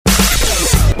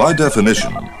By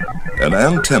definition, an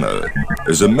antenna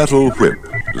is a metal whip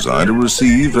designed to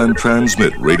receive and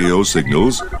transmit radio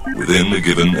signals within a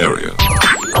given area.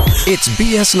 It's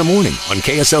BS in the Morning on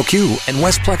KSLQ and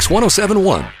Westplex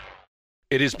 107.1.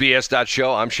 It is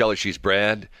BS.show. I'm Shelley. She's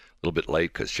Brad. A little bit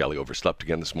late because Shelley overslept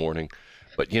again this morning.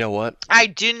 But you know what? I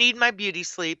do need my beauty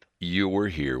sleep. We're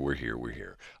here.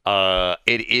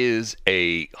 It is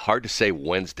a hard to say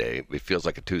Wednesday. It feels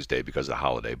like a Tuesday because of the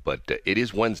holiday, but it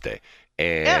is Wednesday.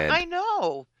 And Yeah, I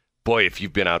know. boy, if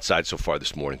you've been outside so far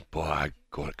this morning, coming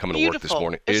to work this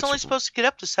morning. It's only supposed to get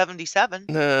up to 77.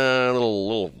 A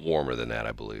little warmer than that,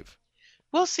 I believe.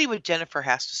 We'll see what Jennifer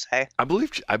has to say. I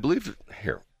believe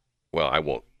here. Well, I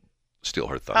won't steal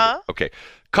her thunder. Huh? Okay.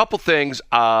 Couple things.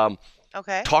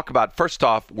 Okay. Talk about, first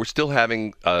off, we're still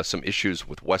having some issues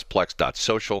with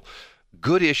Westplex.social.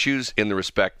 Good issues in the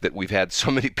respect that we've had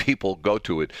so many people go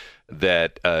to it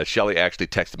that Shelley actually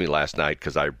texted me last night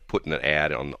because I put in an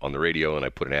ad on the radio and I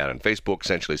put an ad on Facebook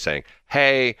essentially saying,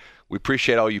 hey, we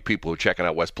appreciate all you people who are checking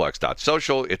out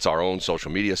Westplex.social. It's our own social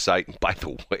media site. And by the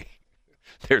way,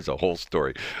 there's a whole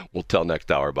story we'll tell next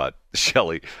hour about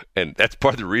Shelley. And that's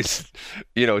part of the reason,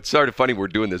 it's sort of funny we're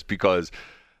doing this because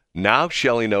now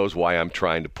Shelley knows why I'm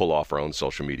trying to pull off our own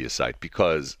social media site,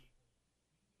 because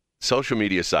social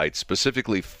media sites,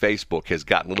 specifically Facebook, has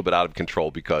gotten a little bit out of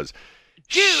control because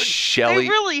Shelley, they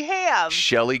really have.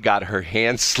 Shelley got her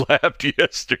hand slapped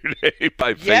yesterday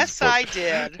by Facebook. Yes, I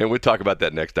did. And we'll talk about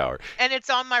that next hour. And it's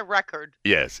on my record.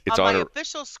 Yes, it's on my her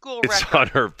official school it's record. on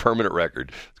her permanent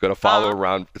record. It's going to follow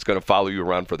around. It's going to follow you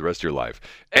around for the rest of your life.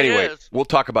 Anyway, we'll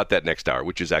talk about that next hour,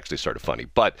 which is actually sort of funny.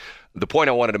 But the point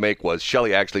I wanted to make was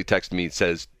Shelley actually texted me and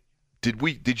says,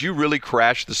 "Did you really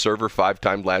crash the server 5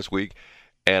 times last week?"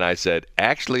 And I said,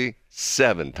 actually,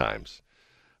 7 times.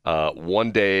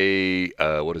 One day,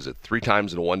 3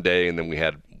 times in one day, and then we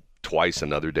had twice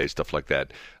another day, stuff like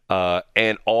that.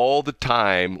 And all the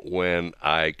time when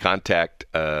I contact,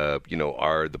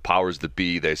 the powers that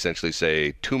be, they essentially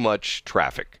say too much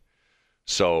traffic.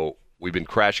 So we've been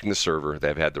crashing the server.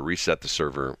 They've had to reset the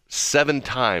server 7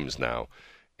 times now,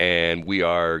 and we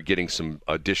are getting some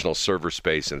additional server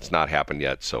space, and it's not happened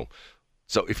yet. So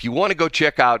if you want to go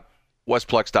check out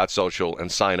Westplex.social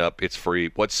and sign up, it's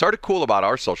free. What's sort of cool about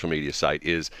our social media site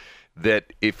is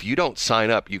that if you don't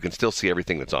sign up, you can still see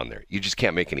everything that's on there. You just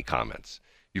can't make any comments.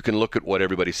 You can look at what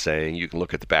everybody's saying. You can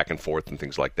look at the back and forth and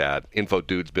things like that. Info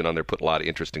Dude's been on there, put a lot of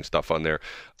interesting stuff on there.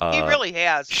 He really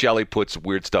has. Shelley puts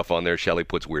weird stuff on there. Shelley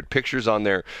puts weird pictures on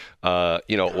there. A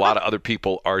lot of other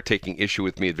people are taking issue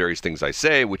with me at various things I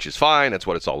say, which is fine. That's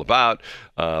what it's all about.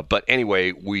 But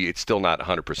anyway, it's still not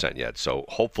 100% yet. So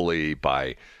hopefully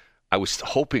I was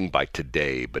hoping by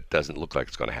today, but doesn't look like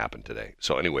it's going to happen today.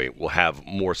 So anyway, we'll have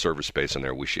more server space on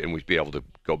there. We'd be able to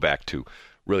go back to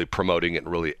really promoting it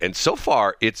and so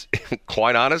far it's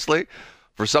quite honestly,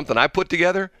 for something I put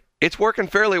together, it's working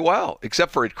fairly well,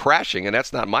 except for it crashing, and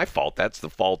that's not my fault. That's the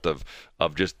fault of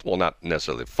just, well, not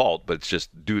necessarily fault, but it's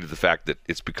just due to the fact that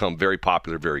it's become very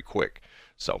popular very quick.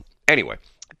 So anyway.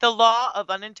 The law of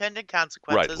unintended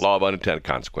consequences. Right, law of unintended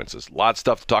consequences. A lot of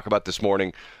stuff to talk about this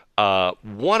morning.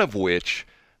 One of which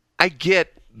I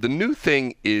get. The new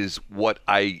thing is what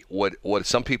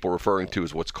some people are referring to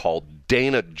as what's called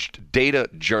data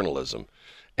journalism.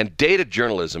 And data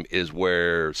journalism is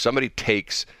where somebody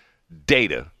takes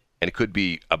data, and it could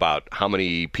be about how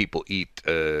many people eat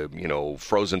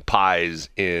frozen pies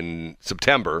in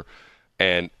September,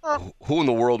 and who in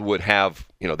the world would have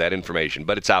that information,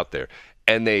 but it's out there.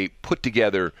 And they put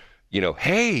together,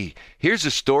 hey, here's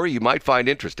a story you might find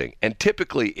interesting. And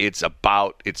typically it's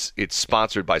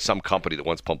sponsored by some company that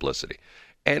wants publicity.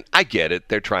 And I get it.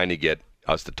 They're trying to get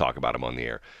us to talk about them on the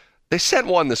air. They sent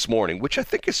one this morning, which I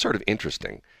think is sort of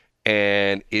interesting.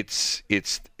 And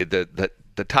the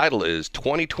title is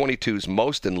 2022's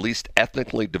Most and Least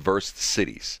Ethnically Diverse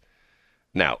Cities.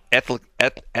 Now,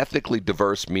 ethnically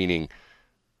diverse meaning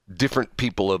different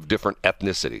people of different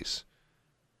ethnicities.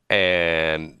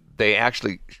 And they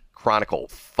actually chronicle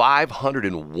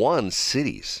 501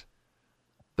 cities.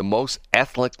 The most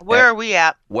ethnic. Where are we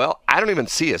at? Well, I don't even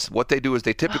see us. What they do is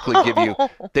they typically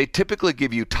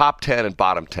give you top 10 and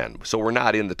bottom 10. So we're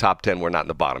not in the top 10. We're not in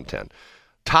the bottom 10.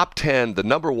 Top 10, the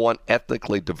number 1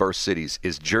 ethnically diverse cities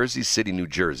is Jersey City, New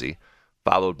Jersey,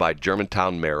 followed by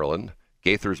Germantown, Maryland,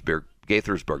 Gaithersburg,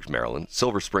 Maryland,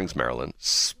 Silver Springs, Maryland,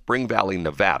 Spring Valley,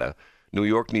 Nevada, New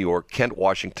York, Kent,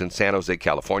 Washington, San Jose,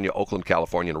 California, Oakland,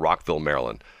 California, and Rockville,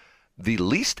 Maryland. The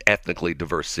least ethnically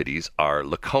diverse cities are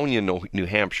Laconia, New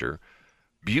Hampshire,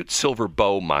 Butte, Silver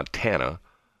Bow, Montana,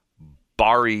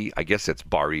 Barre, I guess that's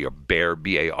Barre or Bear,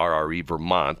 B-A-R-R-E,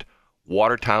 Vermont,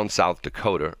 Watertown, South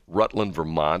Dakota, Rutland,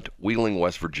 Vermont, Wheeling,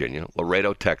 West Virginia,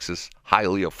 Laredo, Texas,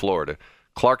 Hialeah, Florida,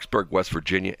 Clarksburg, West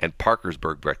Virginia, and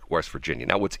Parkersburg, West Virginia.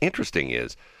 Now, what's interesting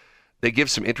is they give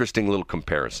some interesting little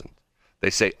comparisons. They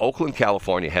say Oakland,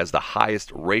 California has the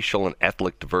highest racial and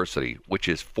ethnic diversity, which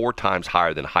is 4 times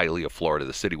higher than Hialeah, Florida,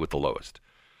 the city with the lowest.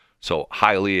 So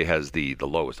Hialeah has the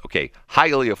lowest. Okay,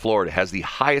 Hialeah, Florida has the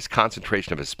highest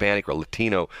concentration of Hispanic or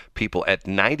Latino people at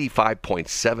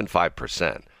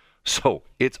 95.75%. So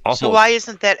it's almost... So why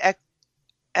isn't that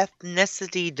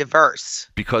ethnicity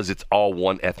diverse? Because it's all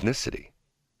one ethnicity.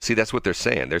 See, that's what they're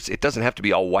saying. It doesn't have to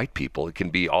be all white people. It can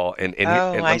be all...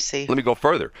 I see. Let me go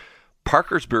further.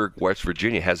 Parkersburg, West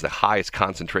Virginia has the highest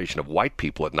concentration of white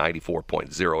people at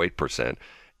 94.08%,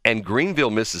 and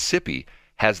Greenville, Mississippi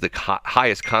has the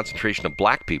highest concentration of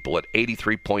black people at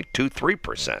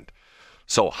 83.23%.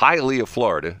 So Hialeah,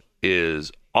 Florida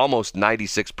is almost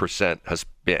 96%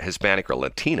 Hispanic or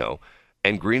Latino,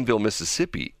 and Greenville,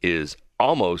 Mississippi is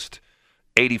almost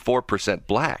 84%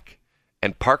 black,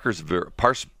 and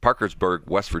Parkersburg,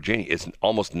 West Virginia is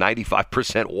almost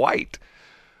 95% white.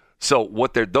 So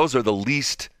those are the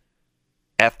least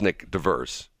ethnic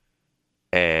diverse.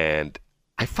 And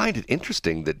I find it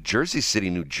interesting that Jersey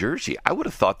City, New Jersey, I would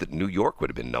have thought that New York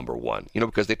would have been number one,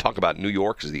 because they talk about New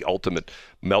York as the ultimate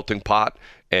melting pot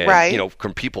and, right.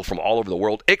 From people from all over the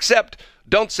world, except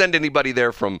don't send anybody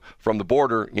there from the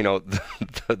border.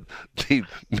 The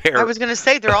mayor. I was going to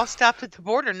say they're all stopped at the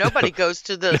border. Nobody goes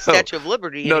to the Statue of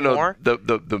Liberty anymore. No,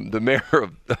 the mayor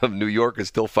of New York is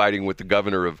still fighting with the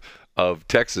governor of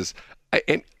Texas.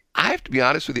 And I have to be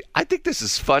honest with you, I think this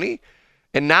is funny.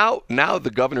 And now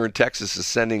the governor in Texas is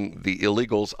sending the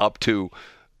illegals up to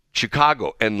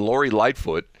Chicago, and Lori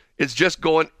Lightfoot is just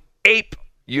going ape,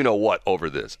 over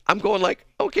this. I'm going like,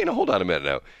 okay, now hold on a minute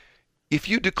now. If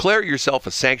you declare yourself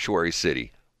a sanctuary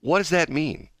city, what does that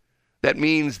mean? That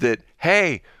means that,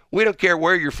 hey, we don't care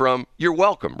where you're from, you're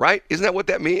welcome, right? Isn't that what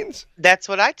that means? That's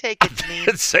what I take it to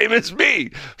mean. Same as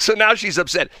me. So now she's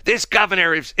upset. This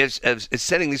governor is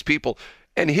sending these people,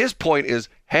 and his point is,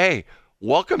 hey,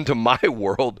 welcome to my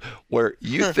world where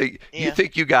you think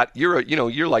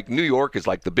you're like New York is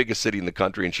like the biggest city in the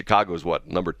country, and Chicago is what,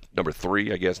 number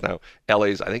 3, I guess now.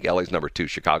 I think LA's number 2,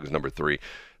 Chicago's number 3.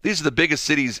 These are the biggest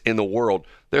cities in the world.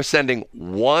 They're sending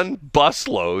one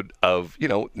busload of,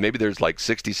 maybe there's like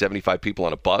 60, 75 people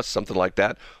on a bus, something like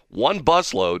that. One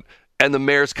busload, and the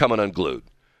mayor's coming unglued.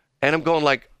 And I'm going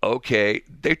like, okay,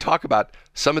 they talk about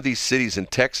some of these cities in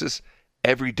Texas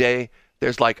every day.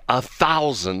 There's like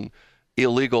 1,000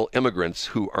 illegal immigrants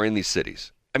who are in these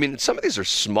cities. I mean, some of these are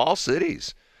small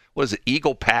cities. What is it?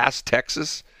 Eagle Pass,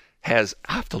 Texas has,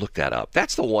 I have to look that up.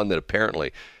 That's the one that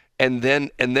apparently, and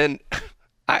then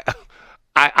I'm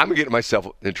going to get myself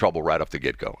in trouble right off the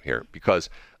get-go here, because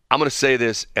I'm going to say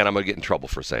this and I'm going to get in trouble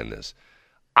for saying this.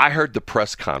 I heard the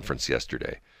press conference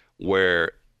yesterday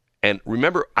and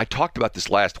remember, I talked about this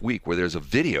last week, where there's a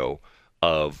video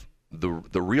of the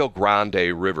Rio Grande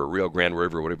River,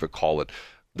 whatever you call it.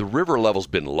 The river level's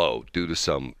been low due to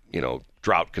some,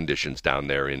 drought conditions down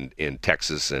there in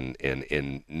Texas and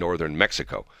in northern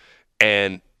Mexico.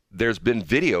 And there's been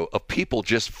video of people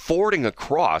just fording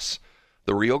across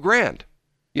the Rio Grande.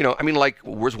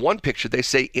 There's one picture, they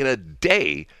say in a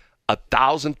day,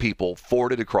 1,000 people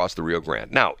forded across the Rio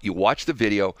Grande. Now, you watch the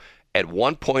video, at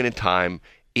one point in time,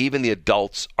 even the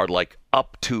adults are like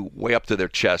way up to their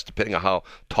chest, depending on how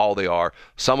tall they are.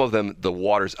 Some of them, the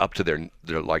water's up to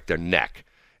their neck.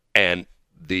 And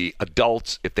the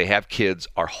adults, if they have kids,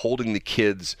 are holding the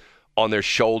kids on their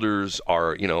shoulders,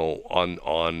 are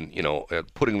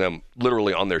putting them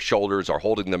literally on their shoulders, or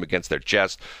holding them against their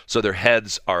chest, so their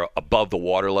heads are above the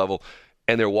water level,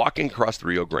 and they're walking across the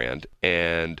Rio Grande,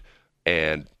 and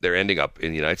they're ending up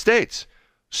in the United States.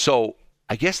 So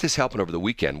I guess this happened over the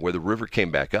weekend, where the river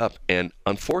came back up, and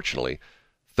unfortunately,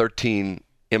 13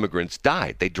 immigrants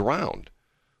died. They drowned.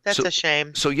 That's a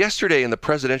shame. So yesterday in the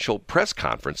presidential press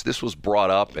conference, this was brought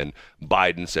up, and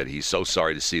Biden said he's so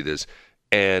sorry to see this.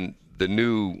 And the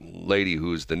new lady,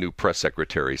 who's the new press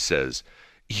secretary, says,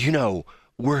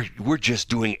 we're just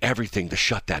doing everything to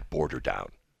shut that border down,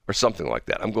 or something like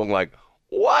that. I'm going like,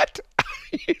 what?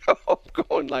 I'm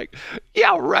going like,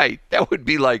 yeah, right. That would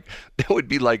be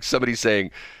like somebody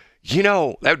saying,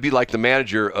 that would be like the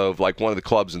manager of like one of the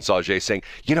clubs in Sauget saying,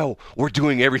 we're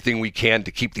doing everything we can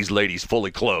to keep these ladies fully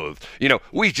clothed.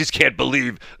 We just can't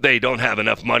believe they don't have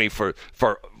enough money for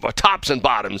tops and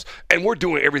bottoms, and we're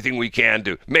doing everything we can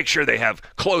to make sure they have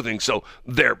clothing so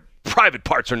their private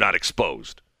parts are not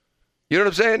exposed. You know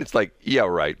what I'm saying? It's like, yeah,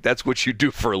 right. That's what you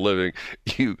do for a living.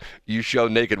 You show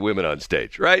naked women on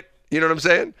stage, right? You know what I'm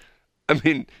saying? I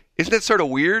mean, isn't that sort of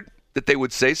weird? that they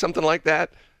would say something like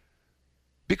that?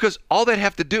 Because all they'd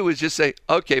have to do is just say,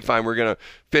 okay, fine, we're going to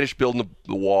finish building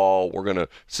the wall. We're going to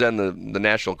send the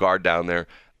National Guard down there.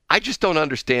 I just don't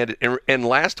understand it. And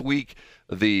last week,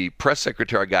 the press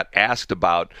secretary got asked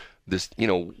about this,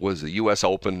 was the U.S.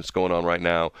 Open that's going on right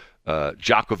now.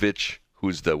 Djokovic,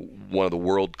 who's one of the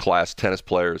world-class tennis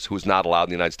players, who's not allowed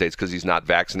in the United States because he's not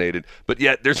vaccinated. But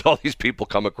yet there's all these people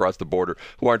come across the border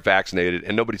who aren't vaccinated,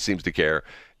 and nobody seems to care.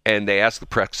 And they asked the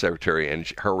press secretary,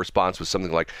 and her response was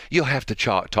something like, "You'll have to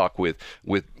talk with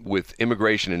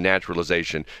immigration and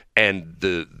naturalization and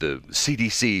the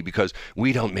CDC because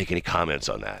we don't make any comments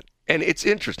on that." And it's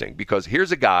interesting because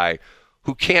here's a guy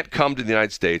who can't come to the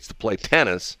United States to play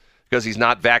tennis because he's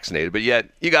not vaccinated, but yet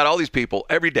you got all these people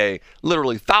every day,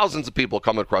 literally thousands of people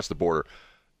coming across the border.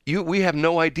 We have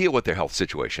no idea what their health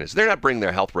situation is. They're not bringing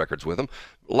their health records with them.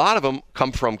 A lot of them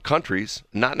come from countries,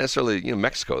 not necessarily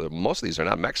Mexico. Most of these are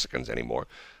not Mexicans anymore.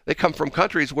 They come from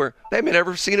countries where they've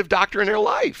never seen a doctor in their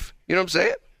life. You know what I'm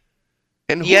saying?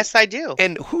 And yes, I do.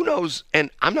 And who knows? And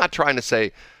I'm not trying to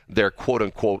say they're quote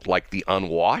unquote like the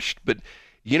unwashed, but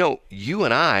you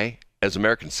and I, as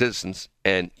American citizens,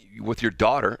 and with your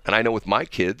daughter, and I know with my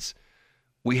kids,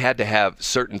 we had to have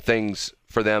certain things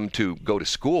for them to go to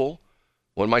school.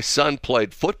 When my son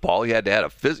played football, he had to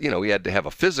have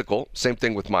a physical. Same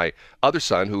thing with my other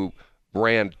son who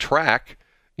ran track.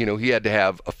 He had to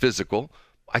have a physical.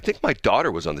 I think my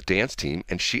daughter was on the dance team,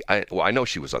 and I know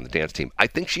she was on the dance team. I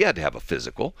think she had to have a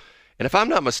physical. And if I'm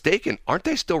not mistaken, aren't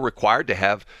they still required to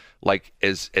have, like,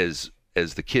 as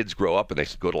the kids grow up and they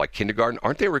go to like kindergarten,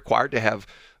 aren't they required to have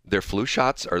their flu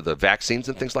shots or the vaccines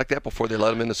and things like that before they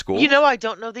let them into school? I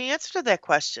don't know the answer to that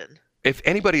question. If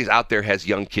anybody out there has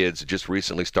young kids that just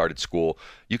recently started school,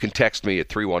 you can text me at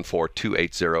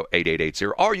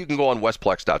 314-280-8880, or you can go on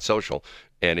westplex.social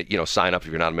and sign up if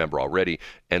you're not a member already,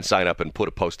 and sign up and put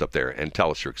a post up there and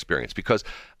tell us your experience. Because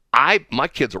my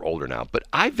kids are older now, but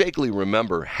I vaguely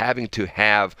remember having to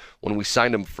have, when we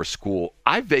signed them for school,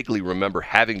 I vaguely remember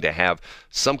having to have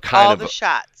some kind of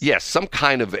shots. Yes, some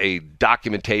kind of a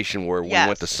documentation where we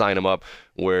went to sign them up,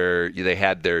 where they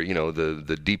had their,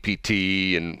 the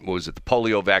DPT and what was it, the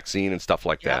polio vaccine and stuff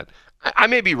like that. I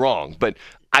may be wrong, but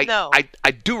I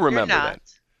do remember that.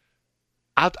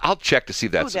 I'll check to see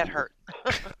if that's. That hurt.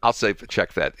 I'll say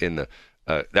check that in the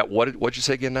what'd you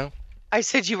say again now? I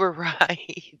said you were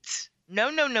right. No.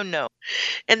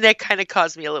 And that kind of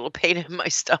caused me a little pain in my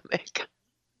stomach.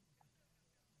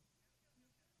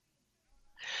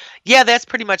 Yeah, that's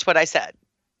pretty much what I said.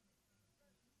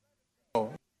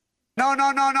 No. Don't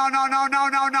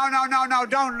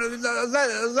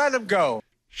let him go.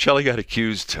 Shelley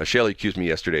accused me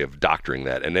yesterday of doctoring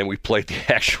that, and then we played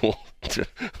the actual.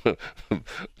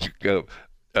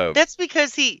 That's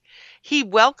because he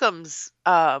welcomes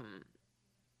all.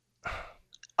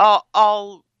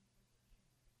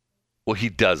 Well, he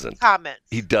doesn't. Comments.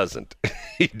 He doesn't.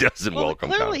 He doesn't welcome.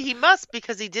 Clearly, comments. He must,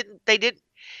 because he didn't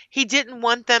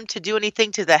want them to do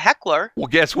anything to the heckler. Well,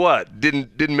 guess what?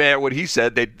 Didn't matter what he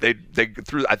said. They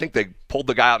threw. I think they pulled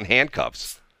the guy out in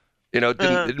handcuffs. It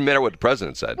didn't matter what the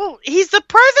president said. Well, he's the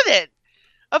president.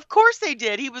 Of course they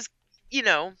did. He was,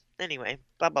 anyway,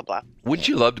 blah, blah, blah. Wouldn't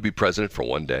you love to be president for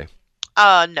one day?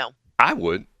 No. I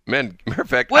would. Man, matter of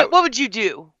fact. What would you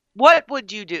do? What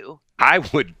would you do? I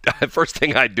would. The first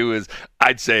thing I'd do is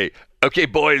I'd say, okay,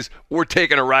 boys, we're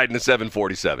taking a ride in the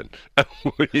 747.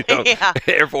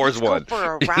 Air Force One. Go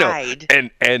for a ride.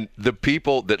 And the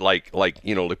people that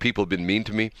the people have been mean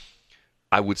to me,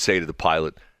 I would say to the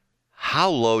pilot, how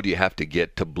low do you have to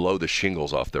get to blow the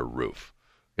shingles off their roof?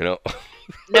 No,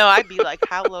 I'd be like,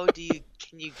 how low can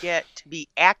you get to be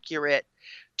accurate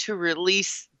to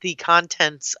release the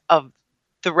contents of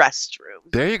the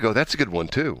restroom? There you go. That's a good one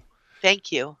too.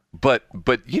 Thank you. But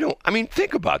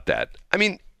think about that.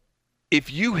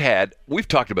 If you had, we've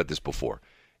talked about this before.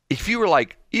 If you were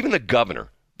like, even the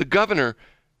governor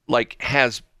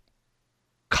has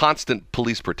constant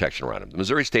police protection around him. The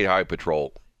Missouri State Highway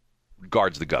Patrol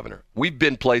guards the governor. We've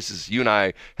been places, you and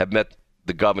I have met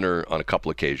the governor on a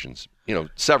couple occasions,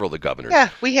 several of the governors. Yeah,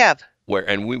 we have.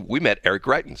 And we met Eric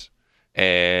Greitens,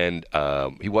 and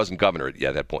he wasn't governor at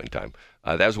that point in time.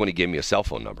 That was when he gave me a cell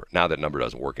phone number. Now that number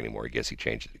doesn't work anymore. I guess he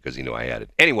changed it because he knew I had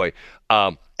it. Anyway.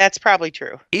 That's probably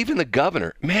true. Even the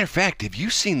governor. Matter of fact, have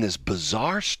you seen this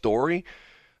bizarre story?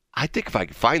 I think if I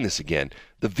can find this again,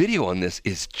 the video on this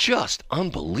is just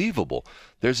unbelievable.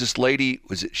 There's this lady,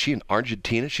 was she in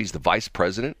Argentina? She's the vice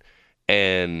president.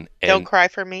 And Don't Cry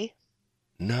for Me?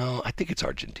 No, I think it's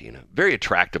Argentina. Very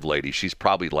attractive lady. She's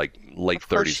probably like late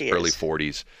 30s, early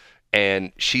 40s.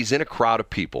 And she's in a crowd of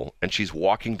people, and she's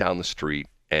walking down the street,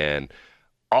 and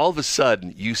all of a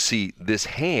sudden you see this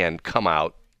hand come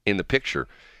out in the picture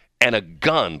and a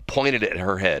gun pointed at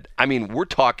her head. I mean, we're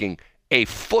talking a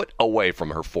foot away from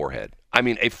her forehead. I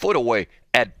mean, a foot away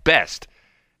at best.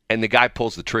 And the guy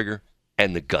pulls the trigger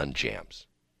and the gun jams.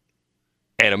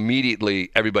 And immediately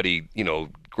everybody,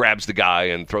 grabs the guy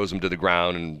and throws him to the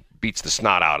ground and beats the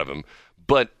snot out of him.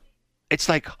 But it's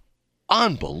like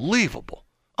unbelievable.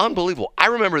 Unbelievable. I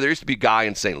remember there used to be a guy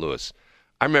in St. Louis.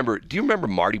 Do you remember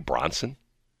Marty Bronson?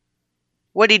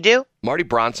 What'd he do? Marty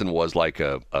Bronson was like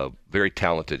a very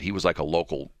talented, he was like a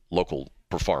local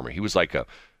performer. He was like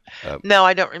no,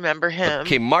 I don't remember him.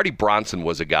 Okay, Marty Bronson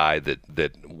was a guy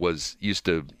that was used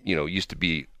to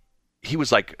be, he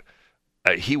was like,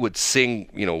 he would sing,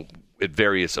 at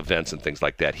various events and things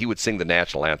like that. He would sing the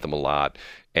national anthem a lot,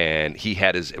 and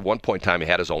at one point in time, he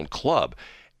had his own club.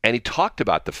 And he talked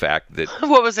about the fact that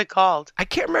what was it called? I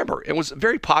can't remember. It was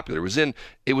very popular.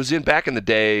 It was in back in the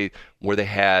day where they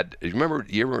had. You remember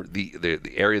the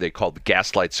area they called the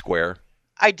Gaslight Square?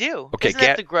 I do. Okay, isn't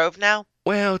that the Grove now?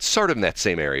 Well, it's sort of in that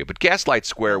same area, but Gaslight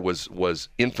Square was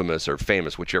infamous or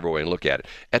famous, whichever way you look at it.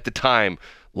 At the time,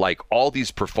 like all these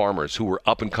performers who were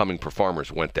up and coming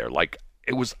performers went there. Like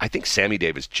it was, I think, Sammy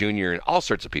Davis Jr. and all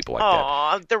sorts of people like that.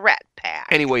 Oh, the Rat Pack.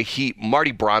 Anyway,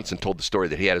 Marty Bronson told the story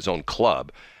that he had his own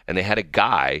club. And they had a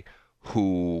guy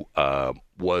who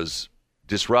was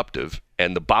disruptive,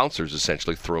 and the bouncers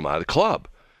essentially threw him out of the club.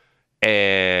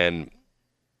 And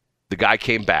the guy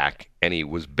came back, and he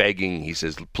was begging. He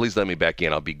says, please let me back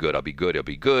in. I'll be good. I'll be good. I'll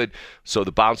be good. So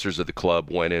the bouncers of the club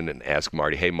went in and asked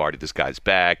Marty, hey, Marty, this guy's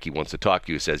back. He wants to talk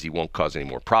to you. He says he won't cause any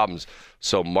more problems.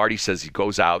 So Marty says he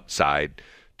goes outside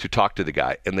to talk to the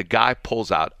guy. And the guy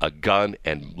pulls out a gun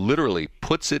and literally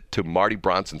puts it to Marty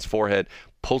Bronson's forehead,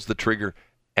 pulls the trigger,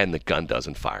 and the gun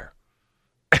doesn't fire.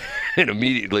 And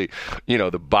immediately,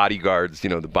 the bodyguards,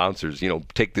 the bouncers,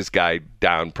 take this guy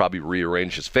down, probably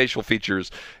rearrange his facial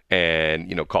features and,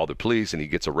 call the police, and he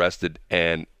gets arrested.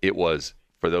 And it was,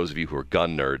 for those of you who are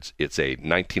gun nerds, it's a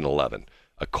 1911,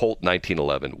 a Colt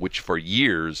 1911, which for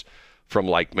years,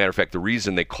 matter of fact, the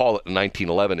reason they call it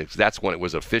 1911 is that's when it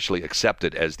was officially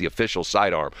accepted as the official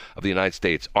sidearm of the United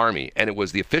States Army. And it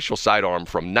was the official sidearm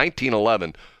from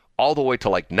 1911 all the way to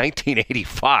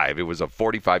 1985. It was a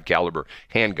 45 caliber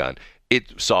handgun.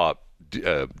 It saw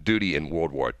duty in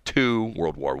World War II,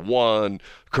 World War I,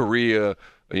 Korea,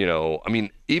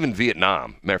 even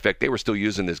Vietnam. Matter of fact, they were still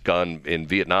using this gun in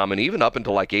Vietnam, and even up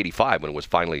until 85 when it was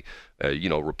finally,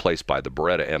 replaced by the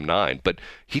Beretta M9. But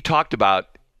he talked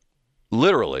about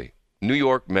literally New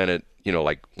York meant it,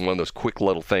 like one of those quick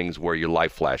little things where your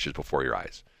life flashes before your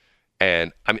eyes.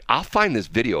 And I'll find this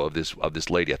video of this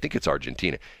lady. I think it's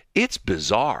Argentina. It's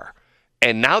bizarre.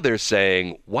 And now they're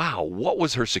saying, wow, what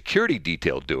was her security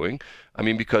detail doing?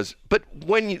 But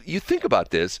when you think about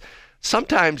this,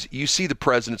 sometimes you see the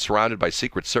president surrounded by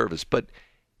Secret Service, but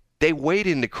they wade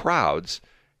into crowds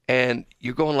and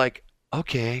you're going like,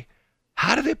 okay,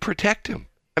 how do they protect him?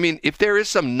 If there is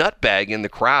some nutbag in the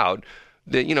crowd,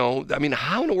 then,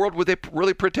 how in the world would they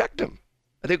really protect him?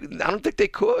 I don't think they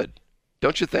could.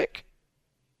 Don't you think?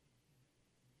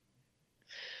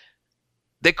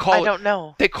 I don't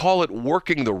know. They call it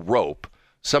working the rope.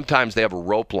 Sometimes they have a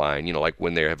rope line, like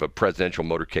when they have a presidential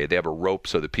motorcade, they have a rope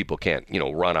so that people can't,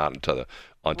 run out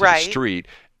onto the street.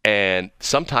 And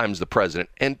sometimes the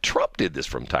president, and Trump did this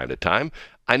from time to time.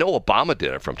 I know Obama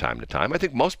did it from time to time. I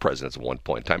think most presidents at one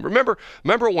point in time. Remember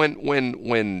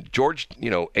when George,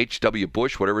 H.W.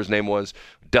 Bush, whatever his name was,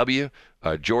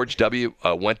 George W.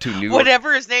 Went to New York.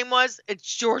 Whatever his name was,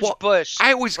 it's George Bush.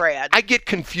 I get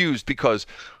confused because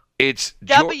it's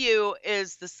W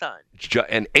is the son.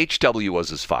 And H.W. was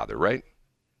his father, right?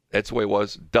 That's the way it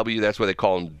was. W, that's why they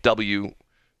call him W.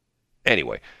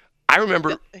 Anyway, I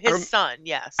remember his son,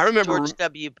 yes. I remember George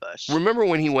W. Bush. Remember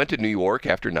when he went to New York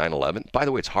after 9/11? By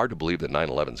the way, it's hard to believe that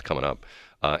 9/11 is coming up.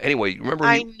 Anyway, remember?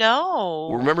 I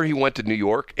know. Remember he went to New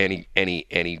York and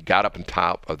he got up on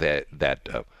top of the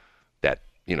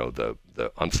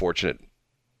unfortunate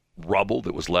rubble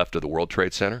that was left of the World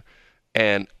Trade Center.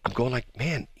 And I'm going like,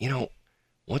 man,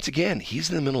 once again, he's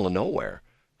in the middle of nowhere.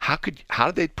 How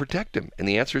did they protect him? And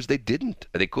the answer is they didn't.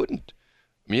 They couldn't.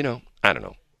 I don't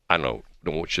know. No,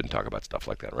 we shouldn't talk about stuff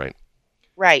like that, right?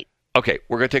 Right. Okay,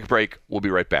 we're going to take a break. We'll be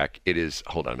right back.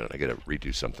 Hold on a minute. I got to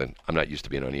redo something. I'm not used to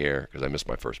being on the air because I missed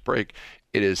my first break.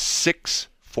 It is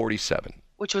 6:47.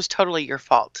 Which was totally your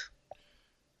fault.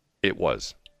 It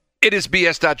was. It is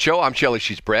BS.show. I'm Shelley.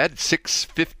 She's Brad.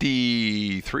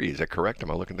 6:53. Is that correct? Am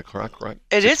I looking at the clock right?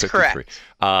 It is correct.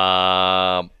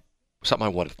 Something I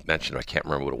wanted to mention, I can't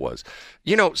remember what it was.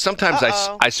 You know, sometimes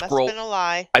I scroll. Must've been a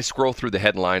lie. I scroll through the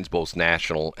headlines, both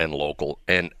national and local,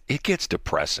 and it gets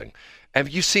depressing. Have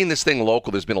you seen this thing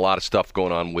local? There's been a lot of stuff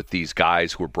going on with these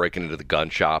guys who are breaking into the gun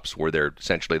shops, where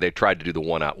they tried to do the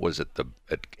one out was at the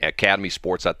Academy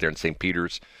Sports out there in St.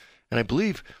 Peter's, and I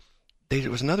believe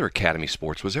there was another Academy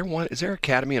Sports. Was there one? Is there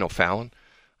Academy in O'Fallon?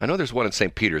 I know there's one in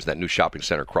St. Peter's, that new shopping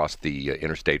center across the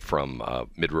interstate from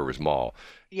Mid Rivers Mall.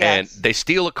 Yes. And they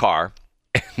steal a car,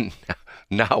 and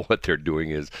now what they're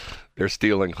doing is they're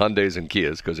stealing Hyundais and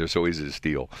Kias because they're so easy to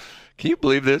steal. Can you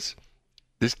believe this?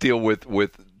 This deal with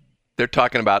they're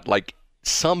talking about like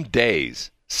some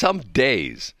days,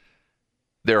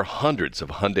 there are hundreds of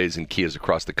Hyundais and Kias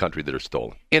across the country that are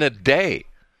stolen in a day.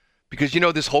 Because you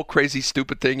know this whole crazy,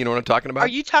 stupid thing, you know what I'm talking about? Are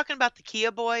you talking about the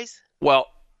Kia boys? Well,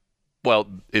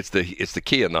 it's the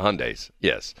Kia and the Hyundais,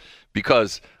 yes.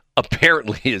 Because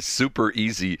apparently it's super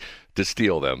easy to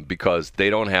steal them because they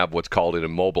don't have what's called an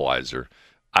immobilizer.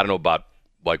 I don't know about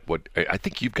like what I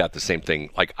think you've got the same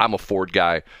thing. Like I'm a Ford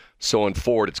guy, so in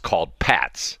Ford it's called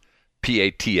PATS,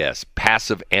 PATS,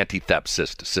 passive anti-theft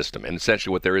system. And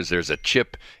essentially what there's a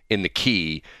chip in the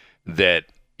key that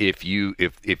if you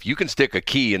can stick a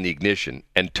key in the ignition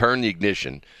and turn the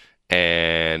ignition,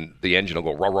 and the engine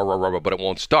will go rah, rah, rah, rah, but it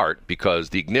won't start because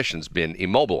the ignition's been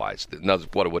immobilized.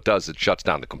 What it does, it shuts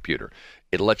down the computer.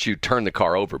 It lets you turn the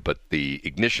car over, but the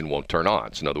ignition won't turn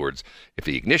on. So in other words, if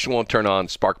the ignition won't turn on,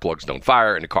 spark plugs don't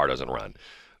fire, and the car doesn't run.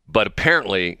 But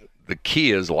apparently, a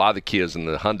lot of the Kias and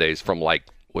the Hyundais from like,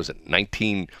 was it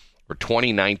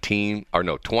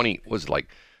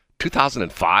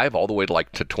 2005 all the way to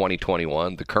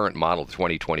 2021, the current model, the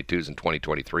 2022s and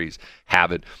 2023s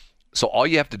have it. So all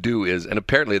you have to do is, and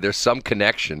apparently there's some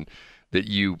connection that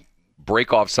you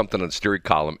break off something on the steering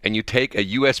column, and you take a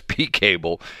USB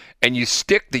cable, and you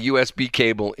stick the USB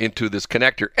cable into this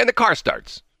connector, and the car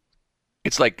starts.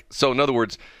 It's like, so in other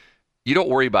words, you don't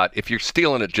worry about if you're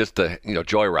stealing it just to,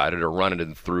 joyride it or running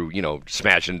it through,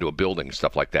 smash it into a building and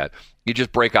stuff like that. You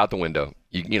just break out the window,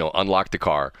 unlock the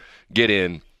car, get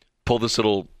in, pull this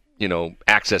little,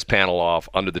 access panel off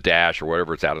under the dash or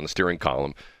whatever it's out on the steering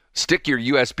column. Stick your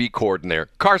USB cord in there.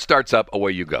 Car starts up.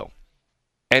 Away you go.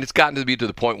 And it's gotten to be to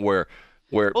the point where.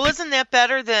 Well, isn't that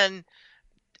better than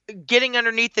getting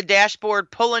underneath the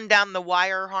dashboard, pulling down the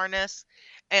wire harness,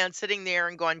 and sitting there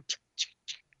and going?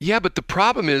 Yeah, but the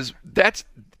problem is that's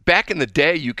back in the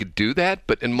day you could do that,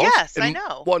 but in most. Yes, I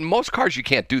know. Well, in most cars you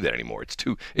can't do that anymore. It's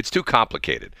too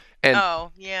complicated. And,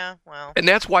 oh yeah, well. And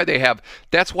that's why they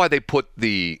put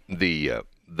the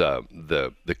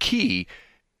key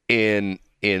in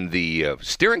the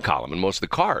steering column in most of the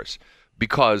cars,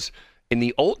 because in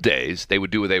the old days they would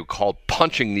do what they would call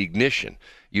punching the ignition.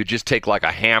 You just take like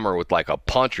a hammer with like a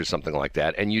punch or something like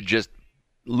that, and you just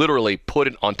literally put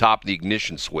it on top of the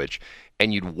ignition switch,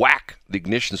 and you'd whack the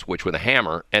ignition switch with a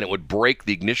hammer, and it would break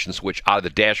the ignition switch out of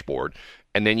the dashboard,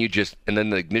 and then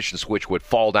the ignition switch would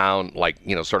fall down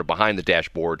sort of behind the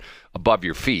dashboard above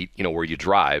your feet, where you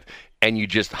drive, and you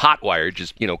just hotwire,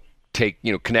 take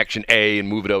connection A and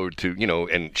move it over to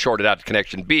and short it out to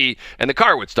connection B, and the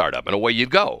car would start up and away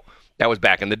you'd go. That was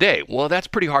back in the day. Well, that's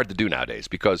pretty hard to do nowadays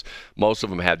because most of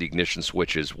them have the ignition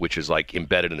switches, which is like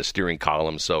embedded in the steering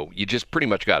column. So you just pretty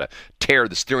much got to tear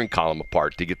the steering column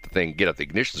apart to get at the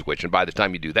ignition switch. And by the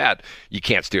time you do that, you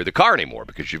can't steer the car anymore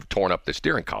because you've torn up the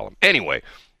steering column. Anyway,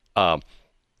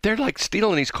 they're like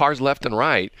stealing these cars left and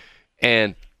right.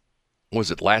 And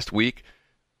was it last week?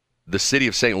 The city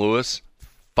of St. Louis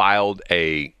filed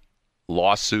a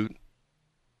lawsuit.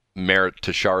 Mayor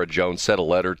Tashara Jones sent a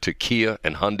letter to Kia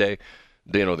and Hyundai.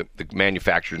 The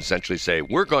manufacturers essentially say,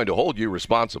 we're going to hold you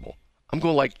responsible. I'm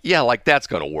going like, yeah, like that's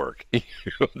going to work.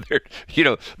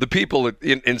 The people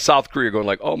in South Korea are going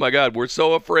like, oh my God, we're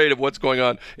so afraid of what's going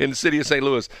on in the city of St.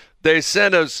 Louis. They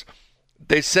sent us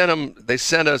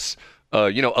a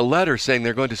letter saying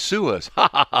they're going to sue us.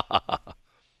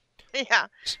 Yeah,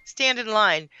 stand in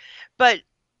line. But,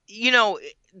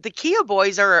 the Kia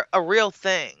boys are a real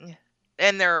thing,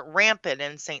 and they're rampant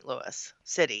in St. Louis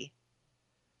City.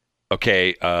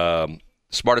 Okay,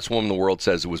 smartest woman in the world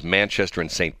says it was Manchester and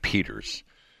St. Peter's.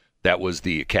 That was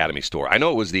the Academy store. I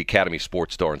know it was the Academy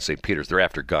Sports store in St. Peter's. They're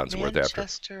after guns.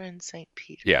 Manchester and St.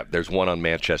 Peter's. Yeah, there's one on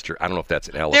Manchester. I don't know if that's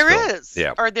in Ellisville. There is.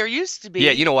 Yeah. Or there used to be.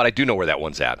 Yeah, you know what? I do know where that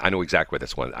one's at. I know exactly where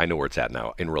this one. I know where it's at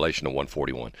now in relation to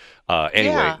 141.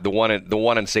 Anyway, Yeah. the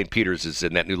one in St. Peter's is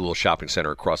in that new little shopping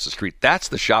center across the street. That's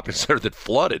the shopping center that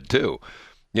flooded too.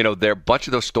 There a bunch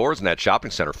of those stores in that shopping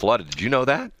center flooded. Did you know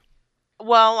that?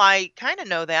 Well, I kind of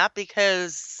know that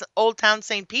because Old Town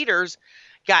St. Peter's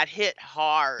got hit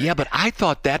hard. Yeah, but I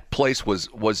thought that place was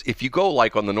if you go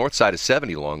like on the north side of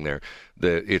 70 along there,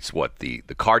 it's what the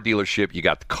car dealership. You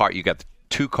got the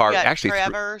two car. You got Actually,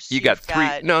 Trevor's, you got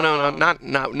three. No,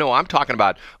 no. I'm talking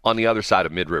about on the other side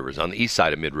of Mid Rivers, on the east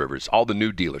side of Mid Rivers. All the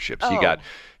new dealerships. Oh.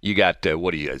 You got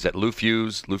what is that?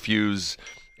 Lufuse,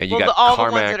 and you well, got all CarMax.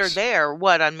 the ones that are there.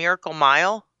 What on Miracle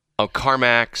Mile? Oh,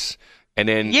 CarMax, and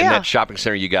then in Yeah. that shopping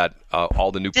center you got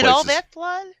all the new Did places. all that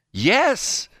flood?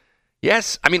 Yes.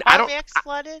 I mean, CarMax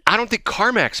flooded? I don't think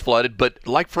CarMax flooded, but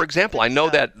like for example, I know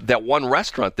that one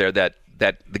restaurant there that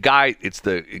the guy,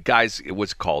 it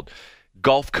was called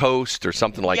Gulf Coast or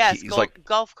something like. Yes, he's like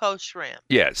Gulf Coast Shrimp.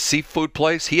 yeah, seafood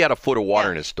place. He had a foot of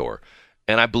water in his store,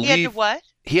 and I believe He had to what?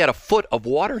 he had a foot of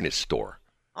water in his store.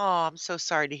 Oh, I'm so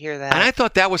sorry to hear that. And I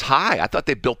thought that was high. I thought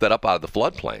they built that up out of the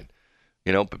floodplain.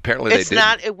 But apparently they didn't.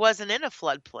 not. It wasn't in a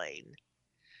floodplain.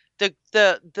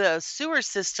 The sewer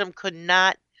system could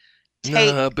not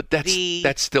take. No, but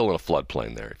that's still in a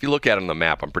floodplain there. If you look at it on the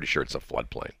map, I'm pretty sure it's a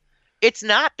floodplain. It's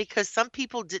not, because some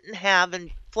people didn't have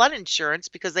flood insurance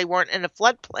because they weren't in a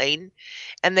floodplain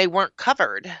and they weren't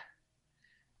covered.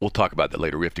 We'll talk about that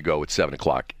later. We have to go at 7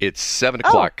 o'clock. It's 7 Oh.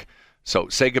 o'clock. So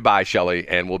say goodbye, Shelley,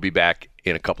 and we'll be back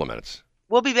in a couple of minutes.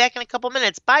 We'll be back in a couple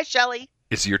minutes. Bye, Shelley.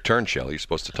 It's your turn, Shelley. You're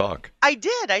supposed to talk. I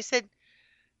did. I said,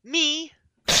 me.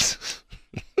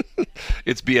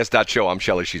 It's BS.show. I'm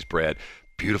Shelley. She's Brad.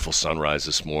 Beautiful sunrise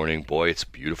this morning. Boy, it's a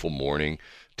beautiful morning.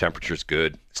 Temperature's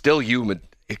good. Still humid.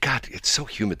 It's so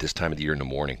humid this time of the year in the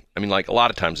morning. I mean, like a lot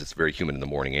of times it's very humid in the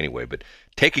morning anyway, but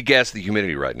take a guess at the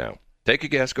humidity right now. Take a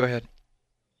guess. Go ahead.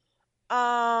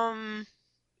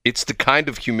 It's the kind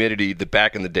of humidity that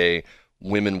back in the day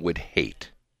women would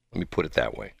hate. Let me put it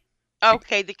that way.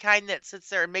 Okay, the kind that sits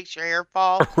there and makes your hair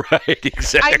fall. Right,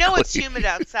 exactly. I know it's humid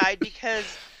outside because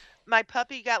my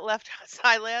puppy got left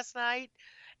outside last night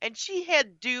and she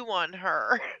had dew on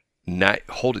her.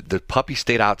 Hold it. The puppy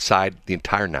stayed outside the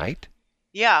entire night?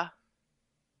 Yeah.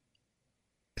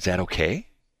 Is that okay?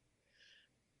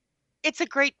 It's a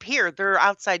great pier. They're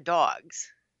outside dogs.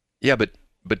 Yeah, but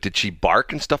did she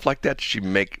bark and stuff like that? Did she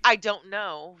make... I don't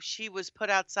know. She was put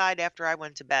outside after I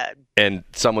went to bed. And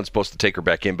someone's supposed to take her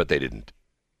back in, but they didn't.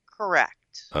 Correct.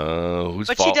 Whose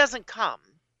But fault? she doesn't come.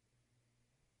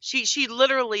 She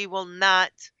literally will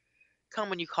not come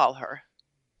when you call her.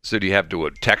 So do you have to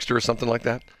text her or something like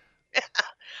that?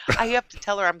 I have to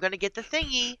tell her I'm going to get the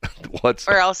thingy. What's...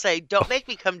 Or I'll say, don't make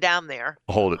me come down there.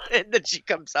 Hold it. And then she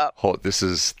comes up. Hold it. This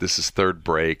is third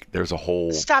break. There's a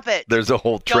whole... Stop it. There's a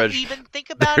whole treasure... Don't even think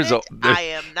about There's it. there's- I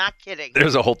am not kidding.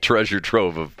 There's a whole treasure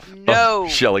trove of No.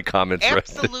 Shelley comments. right?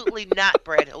 Absolutely not,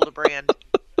 Brad Hildebrand.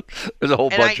 There's a whole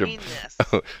And bunch I of... mean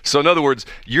this. So in other words,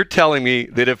 you're telling me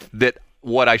that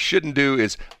what I shouldn't do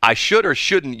is I should or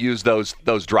shouldn't use those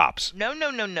drops. No.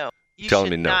 You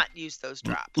Telling should me no. not use those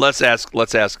drops. Let's ask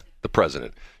the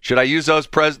president. Should I use those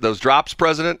drops,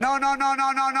 President? No.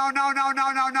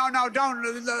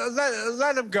 Don't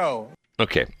let him go.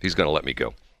 Okay, he's going to let me go.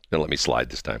 Going to let me slide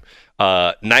this time.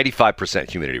 95%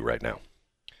 humidity right now.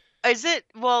 Is it?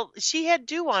 Well, she had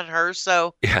dew on her,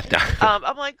 so Yeah,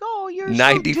 I'm like, oh, you're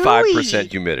 95% so dewy.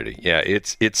 humidity. Yeah,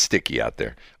 it's sticky out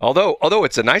there. Although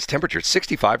it's a nice temperature. It's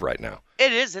 65 right now.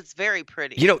 It is. It's very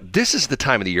pretty. This is the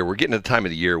time of the year. We're getting to the time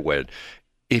of the year when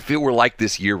if it were like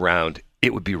this year round,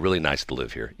 it would be really nice to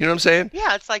live here. You know what I'm saying?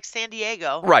 Yeah, it's like San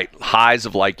Diego. Right. Highs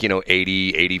of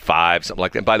 80, 85, something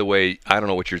like that. And by the way, I don't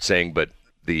know what you're saying, but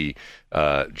the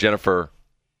Jennifer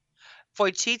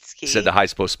Wojcicki. said the high's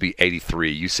supposed to be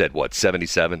 83. You said what,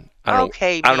 77? I don't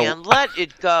Okay, know. man, let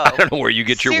it go. I don't know where you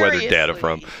get your weather data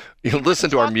from. Seriously. Listen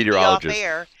to our Talk me meteorologist. off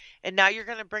air, and now you're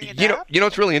going to bring it You know up?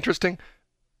 what's really interesting?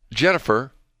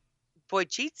 Jennifer,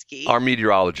 Wojcicki. our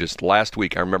meteorologist, last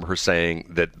week, I remember her saying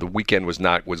that the weekend was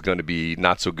going to be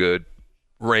not so good.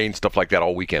 Rain, stuff like that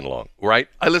all weekend long, right?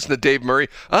 I listened to Dave Murray.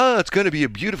 It's going to be a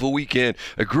beautiful weekend.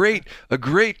 A great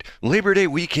Labor Day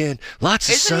weekend. Lots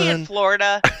of sun. Isn't he in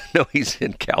Florida? No, he's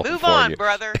in California. Move on,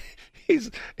 brother. He's,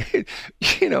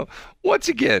 once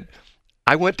again,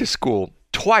 I went to school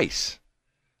twice.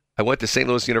 I went to St.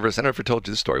 Louis University. I never told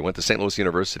you this story. I went to St. Louis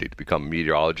University to become a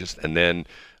meteorologist, and then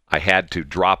I had to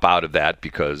drop out of that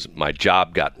because my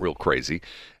job got real crazy.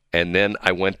 And then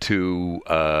I went to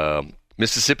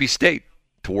Mississippi State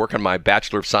to work on my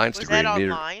Bachelor of Science Was degree. that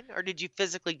in online, or did you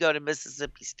physically go to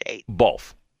Mississippi State?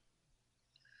 Both.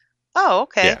 Oh,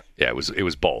 okay. Yeah, it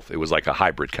was both. It was like a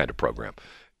hybrid kind of program.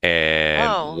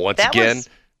 And once that again, was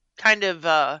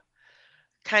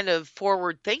kind of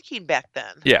forward thinking back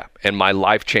then. yeah, and my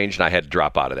life changed, and I had to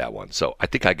drop out of that one. So I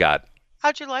think I got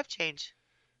How'd your life change?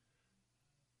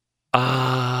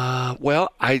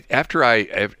 Well,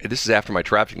 this is after my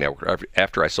traffic network.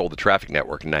 After I sold the traffic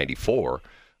network in '94,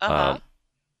 Uh-huh.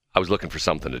 I was looking for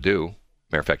something to do.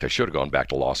 Matter of fact, I should have gone back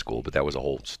to law school, but that was a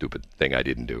whole stupid thing I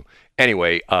didn't do.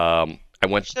 Anyway, I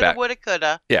went Shoulda, back. woulda,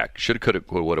 coulda. Yeah, shoulda, coulda,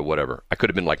 woulda, whatever. I could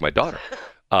have been like my daughter.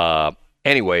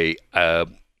 Anyway,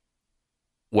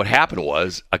 what happened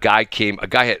was a guy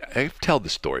I've told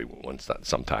this story once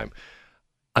sometime.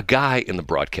 A guy in the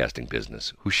broadcasting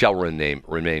business who shall remain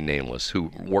nameless, who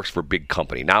works for a big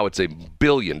company. Now it's a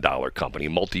billion-dollar company,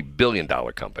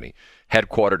 multi-billion-dollar company,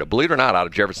 headquartered, believe it or not, out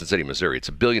of Jefferson City, Missouri. It's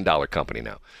a billion-dollar company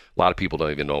now. A lot of people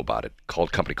don't even know about it.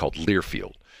 Company called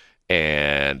Learfield.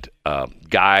 And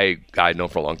guy I'd known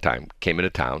for a long time came into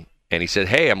town, and he said,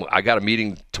 "Hey, I got a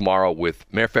meeting tomorrow with,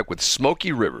 matter of fact, with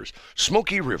Smokey Rivers.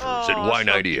 Smokey Rivers at Y98.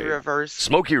 Smokey Rivers.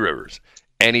 Smokey Rivers."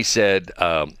 And he said,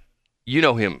 "You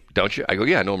know him, don't you?" I go,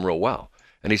 "Yeah, I know him real well."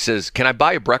 And he says, "Can I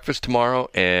buy you breakfast tomorrow?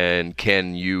 And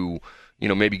can you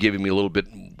maybe give me a little bit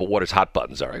what his hot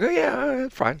buttons are?" I go, "Yeah,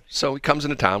 fine." So he comes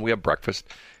into town. We have breakfast,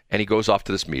 and he goes off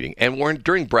to this meeting. And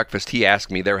during breakfast, he asked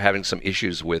me, they're having some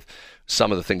issues with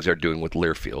some of the things they're doing with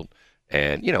Learfield.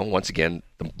 And, once again,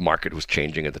 the market was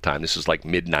changing at the time. This was like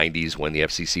mid-'90s when the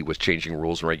FCC was changing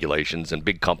rules and regulations, and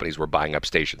big companies were buying up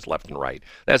stations left and right.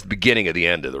 That's the beginning of the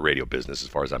end of the radio business as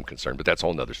far as I'm concerned, but that's a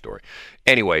whole nother story.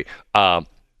 Anyway,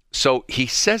 so he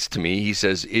says to me,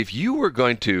 if you were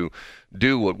going to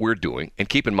do what we're doing, and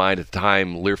keep in mind at the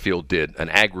time Learfield did an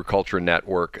agriculture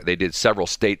network, they did several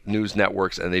state news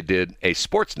networks, and they did a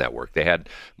sports network. They had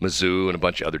Mizzou and a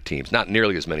bunch of other teams, not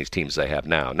nearly as many teams as they have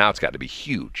now. Now it's got to be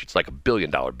huge. It's like $1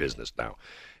 billion business now.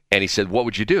 And he said, "What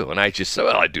would you do?" And I just said,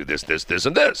 "Well, I do this, this, this,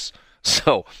 and this."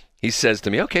 So he says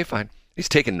to me, "Okay, fine." He's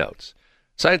taking notes.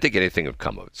 So I didn't think anything would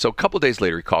come of it. So a couple of days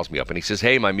later, he calls me up and he says,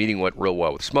 "Hey, my meeting went real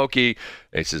well with Smokey."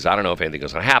 And he says, "I don't know if anything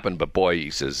was going to happen, but boy," he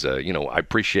says, "I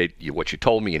appreciate what you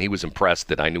told me." And he was impressed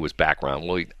that I knew his background.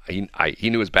 Well, he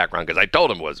knew his background because I told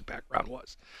him what his background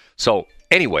was. So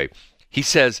anyway, he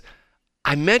says,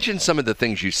 "I mentioned some of the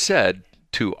things you said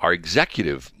to our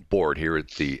executive board here at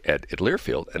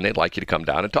Learfield, and they'd like you to come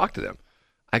down and talk to them."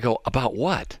 I go, "About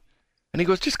what?" And he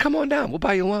goes, "Just come on down. We'll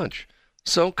buy you lunch."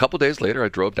 So a couple days later, I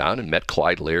drove down and met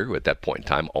Clyde Lear, who at that point in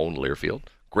time owned Learfield.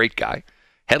 Great guy.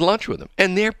 Had lunch with him.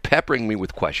 And they're peppering me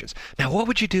with questions. "Now, what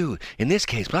would you do in this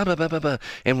case? Blah, blah, blah, blah, blah.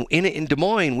 And in Des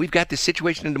Moines, we've got this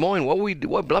situation in Des Moines. What would we do?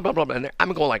 What, blah, blah, blah, blah." And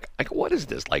I'm going like, what is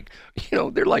this? Like,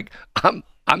 they're like, I'm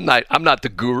not the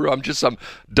guru. I'm just some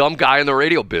dumb guy in the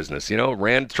radio business,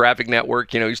 ran traffic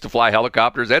network, used to fly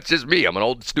helicopters. That's just me. I'm an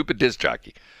old, stupid disc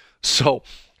jockey. So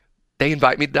they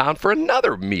invite me down for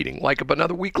another meeting, like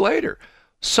another week later.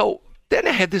 So then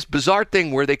I had this bizarre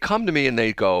thing where they come to me and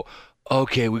they go,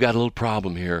 "Okay, we got a little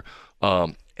problem here."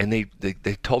 And they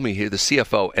told me here, the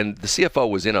CFO, and the CFO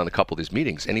was in on a couple of these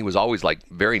meetings, and he was always like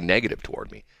very negative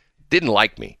toward me, didn't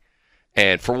like me.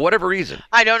 And for whatever reason.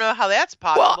 I don't know how that's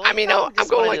possible. Well, I mean, I'm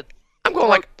going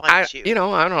like, I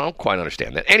don't quite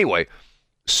understand that. Anyway,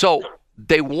 so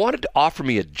they wanted to offer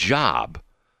me a job,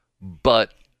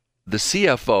 but the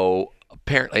CFO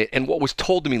apparently, and what was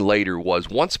told to me later was,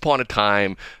 once upon a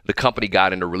time, the company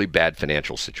got in a really bad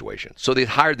financial situation. So they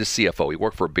hired the CFO. He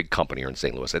worked for a big company here in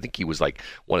St. Louis. I think he was like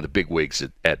one of the big wigs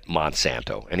at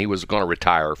Monsanto, and he was going to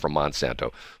retire from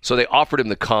Monsanto. So they offered him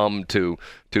to come to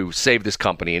save this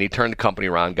company, and he turned the company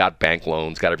around, got bank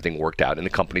loans, got everything worked out, and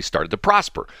the company started to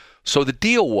prosper. So the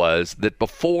deal was that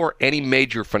before any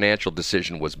major financial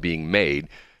decision was being made,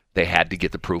 they had to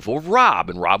get the approval of Rob,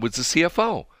 and Rob was the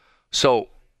CFO. So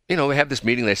we have this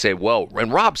meeting. They say, "Well,"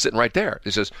 and Rob's sitting right there.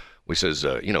 He says,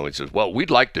 "Well, we'd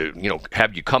like to,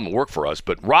 have you come and work for us,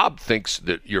 but Rob thinks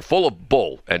that you're full of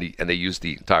bull," and they use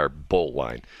the entire bull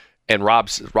line. And Rob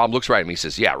looks right at me. He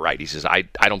says, "Yeah, right." He says, I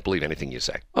don't believe anything you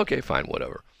say." Okay, fine,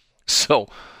 whatever. So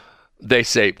they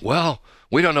say, "Well,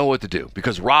 we don't know what to do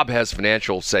because Rob has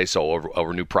financial say-so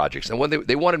over new projects." And when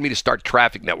they wanted me to start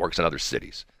traffic networks in other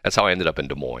cities. That's how I ended up in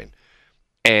Des Moines.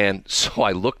 And so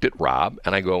I looked at Rob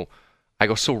and I go,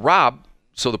 "So Rob,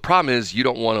 so the problem is you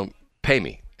don't want to pay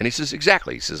me." And he says,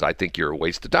 "Exactly." He says, "I think you're a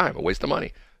waste of time, a waste of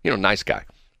money. Nice guy."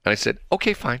 And I said,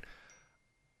 "Okay, fine.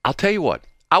 I'll tell you what.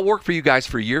 I'll work for you guys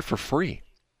for a year for free."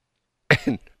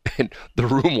 And the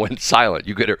room went silent.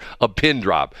 You get a pin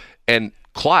drop. And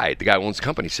Clyde, the guy who owns the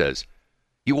company, says,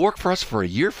 "You work for us for a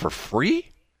year for free?"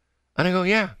 And I go,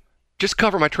 "Yeah. Just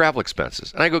cover my travel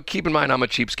expenses." And I go, keep in mind, I'm a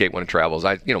cheapskate when it travels.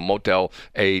 Motel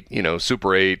 8,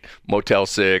 Super 8, Motel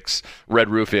 6, Red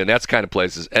Roof Inn, that's kind of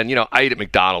places. And, I eat at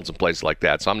McDonald's and places like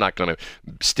that. So I'm not going to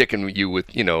stick in you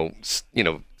with,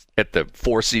 at the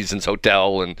Four Seasons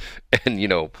Hotel and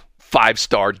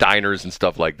 5-star diners and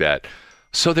stuff like that.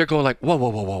 So they're going like,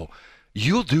 whoa.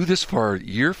 you'll do this for a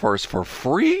year for us for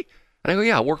free? And I go,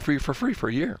 yeah, I'll work for you for free for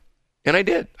a year. And I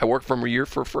did. I worked for him a year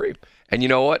for free. And you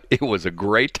know what? It was a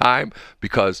great time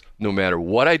because no matter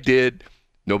what I did,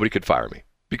 nobody could fire me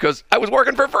because I was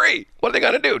working for free. What are they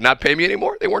going to do? Not pay me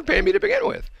anymore? They weren't paying me to begin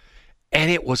with. And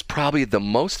it was probably the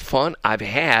most fun I've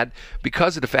had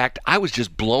because of the fact I was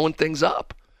just blowing things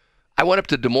up. I went up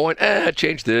to Des Moines,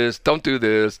 change this, don't do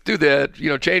this, do that,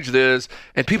 change this.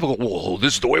 And people go, whoa,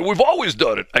 this is the way we've always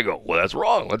done it. I go, well, that's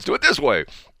wrong. Let's do it this way.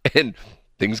 And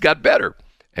things got better.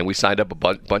 And we signed up a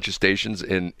bunch of stations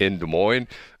in Des Moines.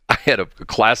 I had a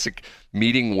classic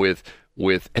meeting with,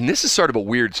 and this is sort of a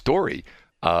weird story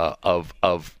of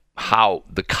how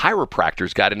the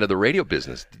chiropractors got into the radio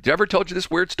business. Did I ever told you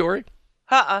this weird story?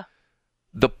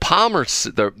 The Palmer,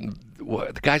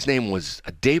 the guy's name was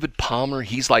David Palmer.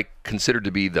 He's like considered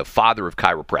to be the father of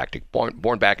chiropractic,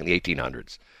 born back in the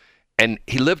 1800s. And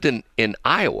he lived in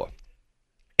Iowa.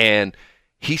 And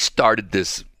he started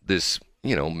this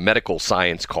medical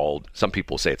science called, some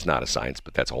people say it's not a science,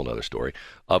 but that's a whole other story,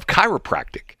 of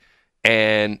chiropractic.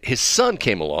 And his son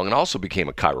came along and also became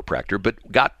a chiropractor,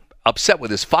 but got upset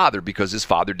with his father because his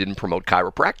father didn't promote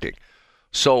chiropractic.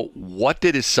 So what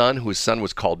did his son, whose son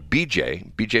was called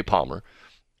BJ Palmer,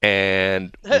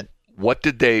 and what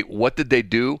did they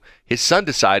do? His son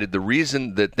decided the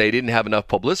reason that they didn't have enough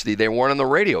publicity, they weren't on the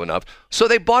radio enough, so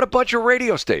they bought a bunch of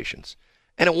radio stations.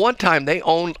 And at one time they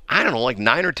owned, I don't know, like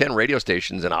 9 or 10 radio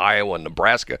stations in Iowa and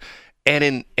Nebraska.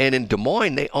 And in Des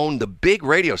Moines, they owned the big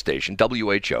radio station,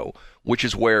 WHO, which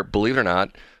is where, believe it or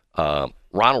not,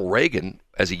 Ronald Reagan,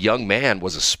 as a young man,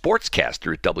 was a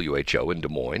sportscaster at WHO in Des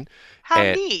Moines. How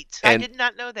neat! I did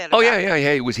not know that. Oh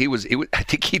yeah. He was. I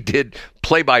think he did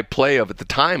play-by-play of at the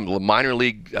time the minor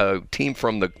league team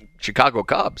from the Chicago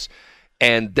Cubs,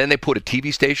 and then they put a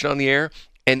TV station on the air.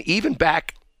 And even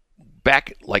back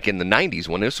like in the 90s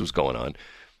when this was going on,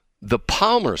 the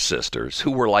Palmer sisters,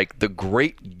 who were like the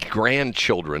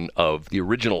great-grandchildren of the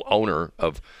original owner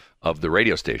of the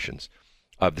radio stations,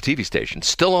 of the TV station,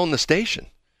 still own the station.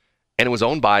 And it was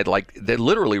owned by, like, they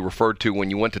literally referred to,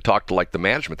 when you went to talk to, like, the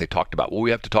management, they talked about, well,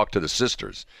 we have to talk to the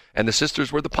sisters. And the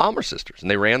sisters were the Palmer sisters, and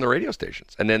they ran the radio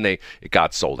stations. And then it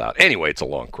got sold out. Anyway, it's a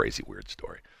long, crazy, weird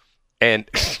story. And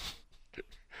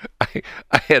I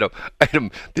had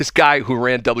this guy who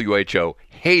ran WHO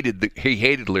hated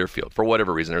Learfield for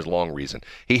whatever reason. There's a long reason.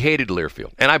 He hated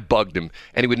Learfield. And I bugged him,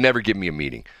 and he would never give me a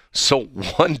meeting. So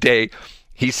one day,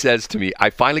 he says to me,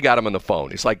 I finally got him on the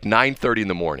phone. It's like 9:30 in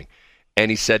the morning. And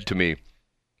he said to me,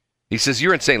 he says,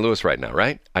 you're in St. Louis right now,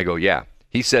 right? I go, yeah.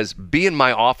 He says, be in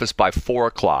my office by 4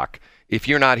 o'clock. If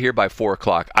you're not here by 4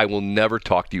 o'clock, I will never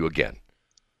talk to you again.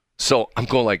 So I'm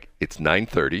going like, it's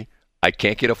 9:30. I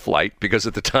can't get a flight because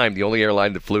at the time, the only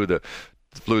airline that flew to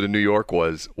New York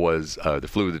that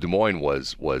flew to Des Moines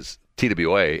was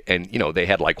TWA. And, they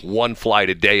had like one flight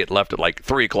a day. It left at like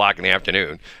 3 o'clock in the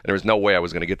afternoon. And there was no way I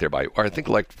was going to get there or I think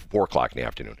like 4 o'clock in the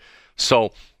afternoon.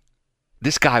 So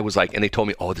this guy was like, and they told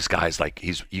me, oh, this guy's like,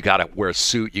 you got to wear a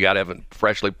suit. You got to have a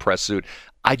freshly pressed suit.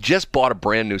 I just bought a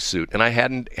brand new suit, and I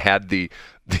hadn't had and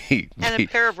a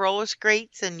pair of roller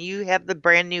skates, and you have the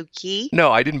brand new key.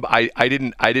 No, I didn't. I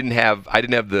didn't have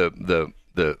the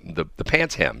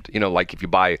pants hemmed. Like if you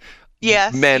buy.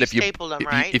 Yes, men, you stapled them,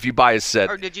 right? If you buy a set,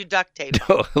 or did you duct tape?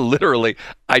 No, literally,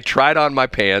 I tried on my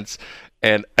pants,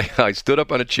 and I stood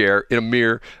up on a chair in a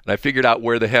mirror, and I figured out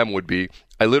where the hem would be.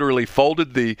 I literally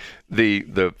folded the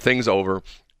things over.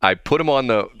 I put them on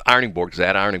the ironing board because I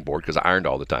had an ironing board because I ironed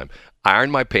all the time. I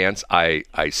ironed my pants. I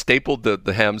stapled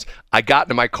the hems. I got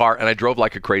into my car and I drove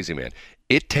like a crazy man.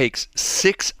 It takes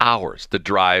 6 hours to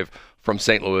drive from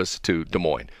St. Louis to Des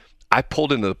Moines. I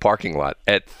pulled into the parking lot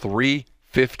at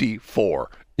 3:54.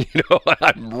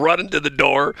 I'm running to the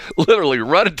door, literally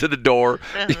running to the door,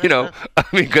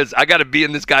 because I got to be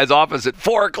in this guy's office at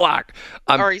 4 o'clock.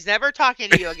 Or he's never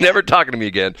talking to you again. Never talking to me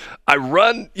again. I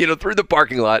run, through the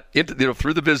parking lot, into,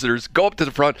 through the visitors, go up to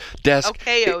the front desk.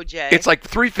 Okay, OJ. It's like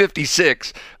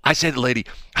 3:56. I said to the lady,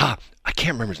 I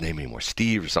can't remember his name anymore,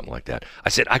 Steve or something like that. I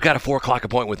said, I got a 4 o'clock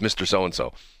appointment with Mr.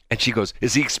 So-and-so. And she goes,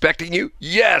 is he expecting you?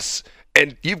 Yes.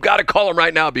 And you've got to call him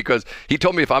right now because he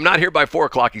told me if I'm not here by 4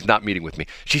 o'clock, he's not meeting with me.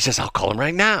 She says, I'll call him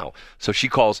right now. So she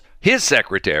calls his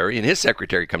secretary, and his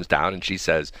secretary comes down, and she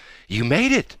says, you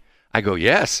made it. I go,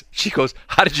 yes. She goes,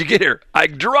 how did you get here? I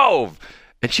drove.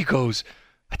 And she goes,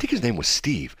 I think his name was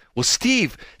Steve. Well,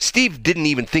 Steve didn't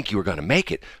even think you were going to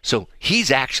make it. So he's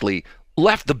actually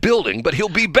left the building, but he'll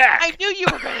be back. I knew you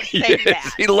were going to say Yes,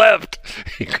 that. He left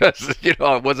because,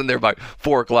 I wasn't there by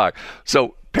 4 o'clock.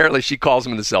 So apparently she calls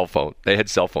him in the cell phone. They had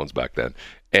cell phones back then.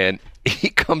 And he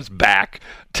comes back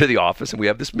to the office and we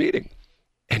have this meeting.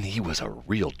 And he was a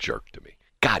real jerk to me.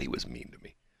 God, he was mean to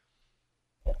me.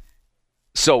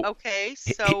 So Okay,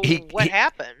 so what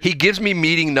happened? He gives me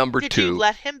meeting number 2. Did you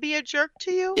let him be a jerk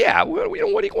to you? Yeah, well,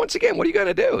 once again, what are you going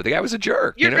to do? The guy was a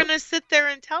jerk. You're going to sit there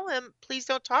and tell him, please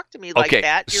don't talk to me like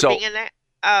that. You're being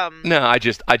no, I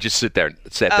just sit there,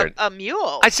 a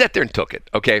mule. I sat there and took it.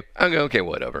 Okay,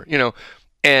 whatever,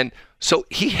 And so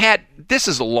this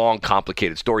is a long,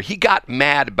 complicated story. He got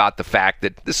mad about the fact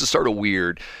that, this is sort of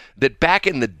weird, that back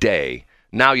in the day,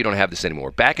 now you don't have this anymore.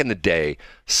 Back in the day,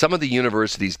 some of the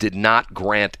universities did not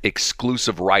grant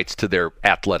exclusive rights to their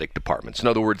athletic departments. In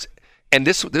other words, and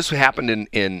this happened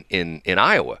in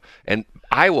Iowa. And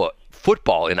Iowa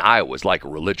football in Iowa is like a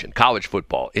religion, college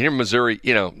football. And in Missouri,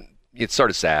 it's sort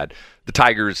of sad. The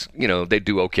Tigers, they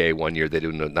do okay one year, they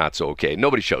do not so okay.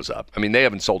 Nobody shows up. I mean, they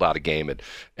haven't sold out a game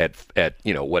at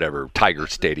whatever Tiger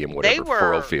Stadium, whatever,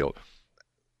 Furrow Field.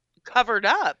 Covered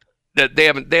up. They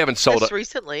haven't sold just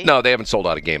recently. No, they haven't sold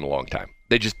out a game in a long time.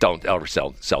 They just don't ever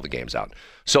sell the games out.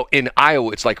 So in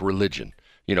Iowa, it's like religion.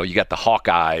 You got the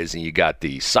Hawkeyes and you got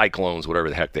the Cyclones, whatever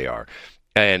the heck they are.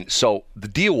 And so the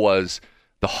deal was,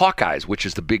 the Hawkeyes, which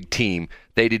is the big team,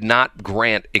 they did not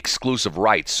grant exclusive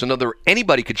rights. So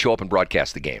anybody could show up and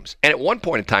broadcast the games. And at one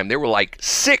point in time, there were like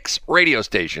 6 radio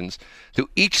stations who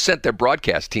each sent their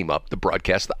broadcast team up to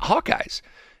broadcast the Hawkeyes.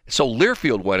 So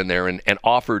Learfield went in there and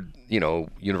offered,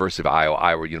 University of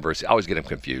Iowa University, I always get them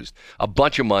confused, a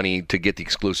bunch of money to get the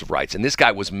exclusive rights. And this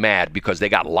guy was mad because they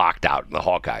got locked out in the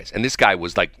Hawkeyes. And this guy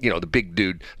was like, the big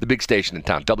dude, the big station in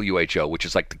town, WHO, which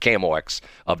is like the KMOX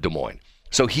of Des Moines.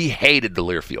 So he hated the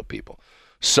Learfield people.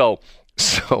 So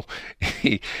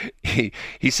he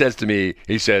says to me,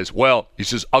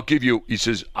 I'll give you,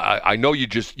 I know you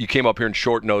came up here in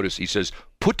short notice. He says,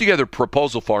 put together a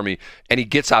proposal for me. And he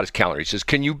gets out his calendar. He says,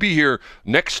 can you be here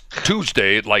next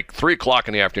Tuesday at like 3:00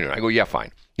 in the afternoon? I go, yeah,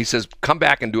 fine. He says, come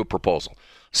back and do a proposal.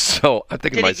 So I'm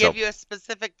thinking to myself. Did he give you a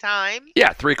specific time?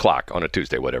 Yeah, 3:00 on a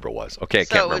Tuesday, whatever it was. Okay, I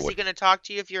can't remember. So is he going to talk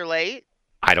to you if you're late?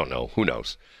 I don't know. Who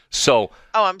knows? So.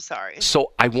 Oh, I'm sorry.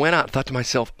 So I went out and thought to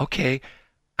myself, okay,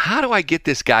 how do I get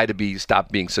this guy to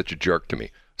stop being such a jerk to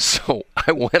me? So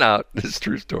I went out. This is a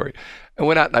true story. I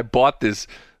went out and I bought this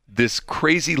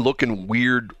crazy looking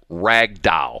weird rag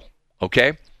doll.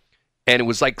 Okay, and it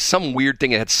was like some weird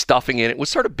thing. It had stuffing in it. It was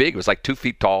sort of big. It was like 2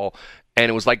 feet tall, and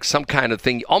it was like some kind of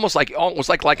thing, almost like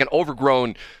an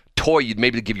overgrown toy you'd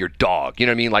maybe give your dog. You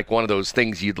know what I mean? Like one of those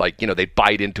things you'd like. They'd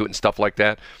bite into it and stuff like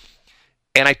that.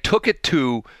 And I took it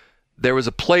to. There was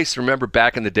a place. Remember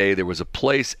back in the day, there was a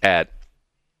place at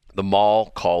the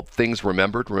mall called Things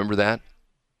Remembered. Remember that?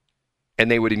 And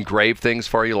they would engrave things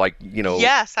for you, like,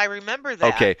 Yes, I remember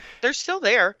that. Okay. They're still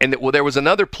there. And there was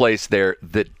another place there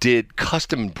that did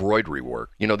custom embroidery work.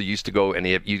 They used to go and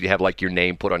you have like your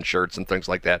name put on shirts and things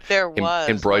like that. There was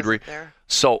embroidery. Wasn't there?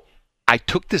 So I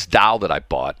took this doll that I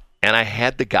bought and I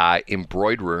had the guy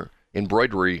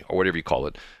embroidery or whatever you call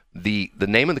it. The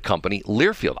name of the company,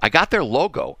 Learfield. I got their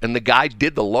logo, and the guy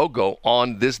did the logo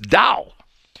on this doll.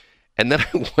 And then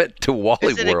I went to Wally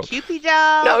World. Is it a Kewpie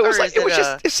doll? No,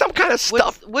 it's some kind of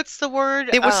stuff. What's the word?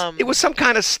 It was some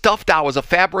kind of stuffed doll. It was a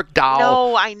fabric doll.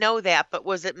 No, I know that, but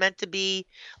was it meant to be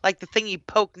like the thing you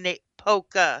poke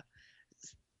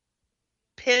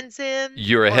pins in?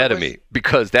 You're ahead of me,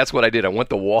 because that's what I did. I went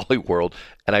to Wally World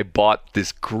and I bought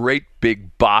this great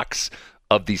big box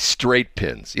of these straight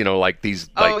pins, like these.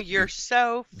 Oh, you're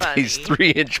so funny. These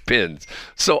 3-inch pins.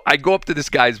 So I go up to this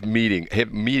guy's meeting,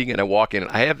 and I walk in.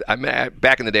 And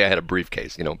back in the day, I had a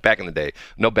briefcase. Back in the day,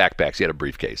 no backpacks. He had a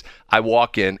briefcase. I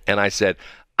walk in and I said,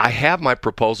 I have my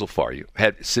proposal for you.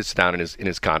 Sits down in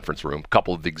his conference room. A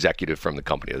couple of the executives from the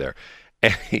company are there,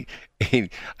 and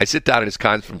I sit down in his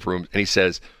conference room, and he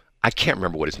says, I can't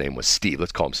remember what his name was. Steve.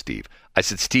 Let's call him Steve. I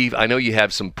said, Steve, I know you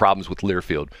have some problems with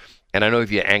Learfield. And I know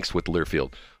if you have angst with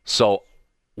Learfield. So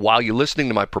while you're listening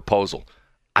to my proposal,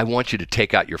 I want you to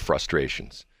take out your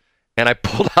frustrations. And I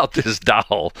pulled out this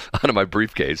doll out of my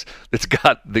briefcase that's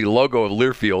got the logo of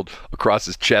Learfield across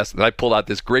his chest. And I pulled out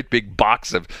this great big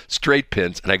box of straight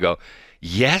pins. And I go,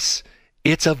 yes,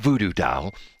 it's a voodoo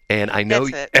doll. And I know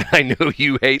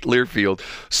you hate Learfield.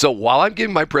 So while I'm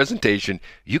giving my presentation,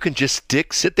 you can just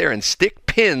sit there and stick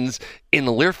pins in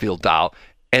the Learfield doll.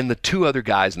 And the 2 other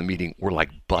guys in the meeting were like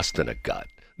busting a gut.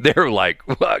 They're like,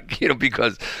 well,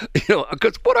 because what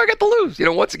do I got to lose?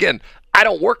 Once again, I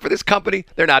don't work for this company.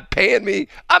 They're not paying me.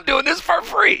 I'm doing this for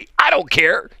free. I don't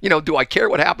care. Do I care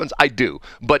what happens? I do.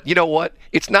 But you know what?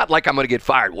 It's not like I'm going to get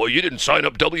fired. Well, you didn't sign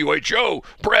up WHO.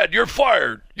 Brad, you're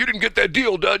fired. You didn't get that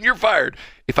deal done. You're fired.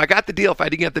 If I got the deal, if I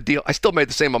didn't get the deal, I still made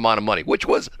the same amount of money, which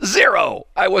was 0.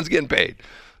 I wasn't getting paid.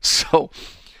 So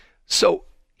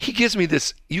he gives me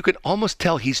this. You can almost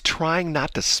tell he's trying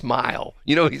not to smile.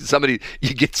 He's somebody.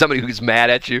 You get somebody who's mad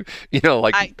at you.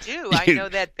 Like I do. I know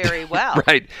that very well.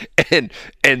 Right. And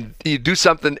you do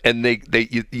something, and they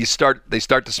start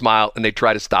to smile, and they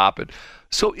try to stop it.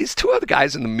 So his two other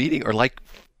guys in the meeting are like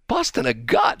busting a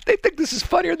gut. They think this is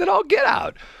funnier than all get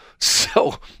out.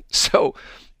 So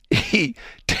he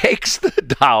takes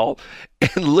the dowel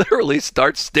and literally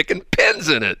starts sticking pins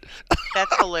in it.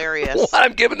 That's hilarious. While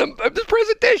I'm giving them this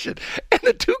presentation. And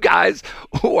the two guys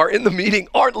who are in the meeting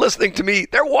aren't listening to me.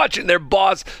 They're watching their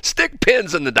boss stick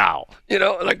pins in the dowel.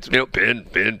 Pin,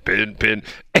 pin, pin, pin.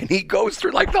 And he goes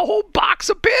through like the whole box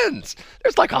of pins.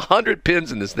 There's like 100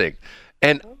 pins in this thing.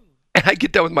 And I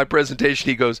get done with my presentation.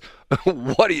 He goes,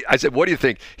 I said, what do you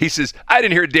think? He says, I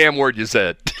didn't hear a damn word you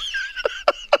said.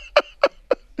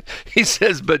 He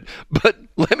says, but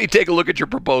let me take a look at your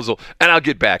proposal, and I'll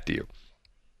get back to you.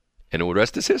 And the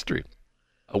rest is history.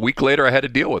 A week later, I had to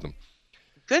deal with him.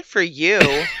 Good for you.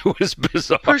 It was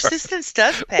bizarre. Persistence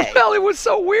does pay. Well, it was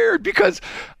so weird because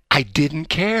I didn't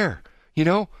care.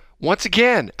 Once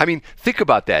again, I mean, think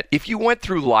about that. If you went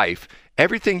through life,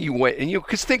 everything you went, and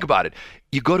because think about it.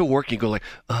 You go to work and you go like,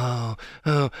 I'm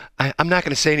not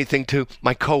going to say anything to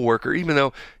my coworker, even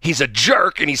though he's a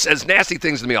jerk and he says nasty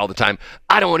things to me all the time.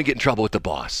 I don't want to get in trouble with the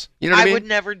boss. You know what I mean? I would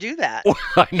never do that. Well,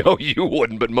 I know you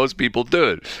wouldn't, but most people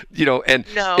do. And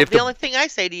no, the only thing I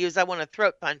say to you is I want to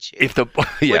throat punch you.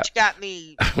 Which got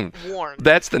me warned.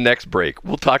 That's the next break.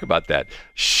 We'll talk about that.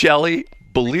 Shelley,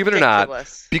 believe it or not,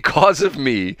 because of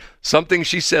me, something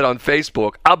she said on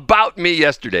Facebook about me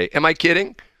yesterday. Am I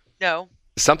kidding? No.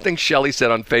 Something Shelley said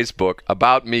on Facebook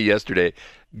about me yesterday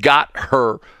got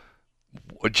her.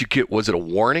 Was it a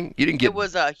warning? You didn't get. It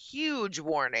was a huge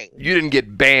warning. You didn't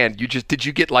get banned. Did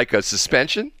you get like a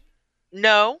suspension?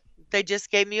 No, they just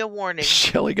gave me a warning.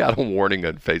 Shelley got a warning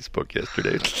on Facebook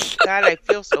yesterday. God, I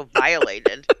feel so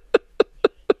violated.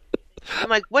 I'm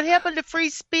like, what happened to free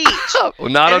speech? Well,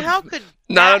 not how could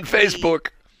not on Facebook.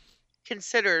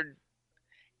 Considered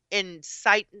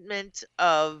incitement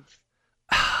of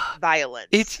violence.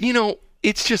 It's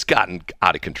just gotten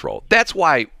out of control. That's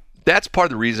part of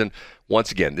the reason,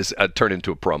 once again, this turned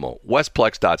into a promo.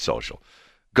 Westplex.social.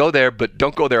 Go there, but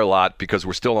don't go there a lot because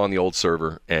we're still on the old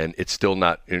server and it's still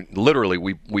not, literally,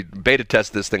 we beta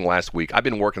tested this thing last week. I've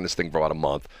been working this thing for about a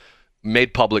month. Made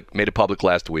it public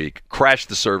last week. Crashed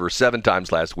the server 7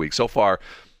 times last week. So far,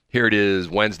 here it is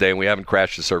Wednesday and we haven't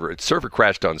crashed the server. The server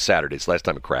crashed on Saturday. It's the last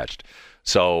time it crashed.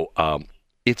 So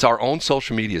it's our own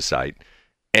social media site.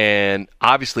 And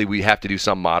obviously, we have to do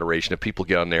some moderation. If people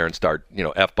get on there and start,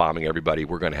 F-bombing everybody,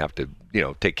 we're going to have to,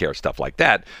 take care of stuff like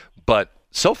that. But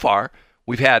so far,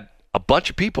 we've had a bunch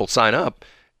of people sign up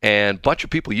and a bunch of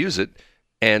people use it.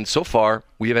 And so far,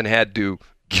 we haven't had to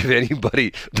give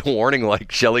anybody the warning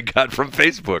like Shelley got from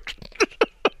Facebook.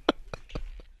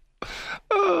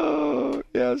 Oh,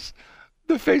 yes.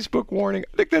 The Facebook warning.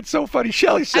 I think that's so funny.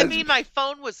 Shelley says. My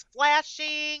phone was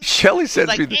flashing. Shelley sends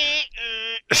like, me.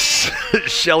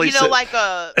 Shelley said, like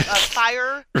a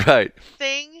fire right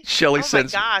thing. Shelley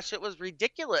sends. Oh my gosh, it was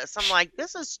ridiculous. I'm like,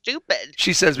 this is stupid.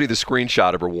 She sends me the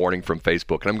screenshot of her warning from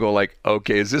Facebook, and I'm going like,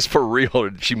 okay, is this for real, or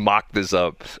did she mock this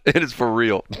up? And it's for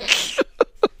real.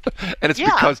 And it's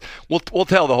because we'll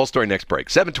tell the whole story next break.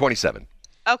 7:27.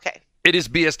 Okay. It is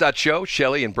BS.show.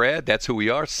 Shelley and Brad, that's who we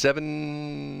are.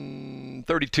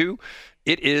 7:32.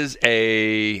 It is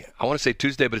I want to say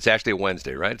Tuesday, but it's actually a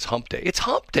Wednesday, right? It's hump day. It's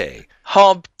hump day.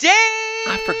 Hump day!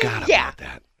 I forgot about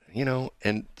that.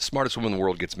 And the smartest woman in the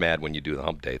world gets mad when you do the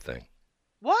hump day thing.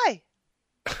 Why?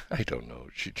 I don't know.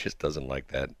 She just doesn't like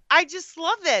that. I just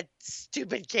love that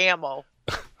stupid camel.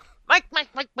 Mike.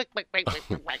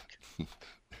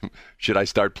 Should I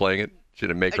start playing it? Should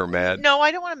I make her mad? No,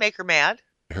 I don't want to make her mad.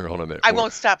 Here, hold on a minute. I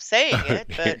won't stop saying it,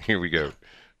 but... Here we go.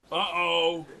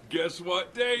 Uh-oh. Guess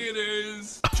what day it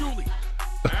is? Julie.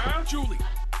 Julie.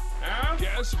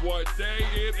 Guess what day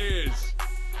it is?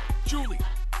 Julie.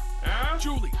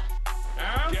 Julie.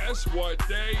 Guess what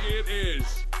day it is?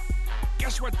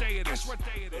 Guess what day it is? Guess what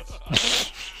day it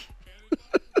is?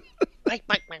 Mike.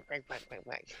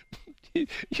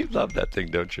 You love that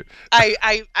thing, don't you?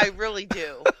 I really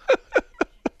do.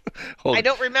 I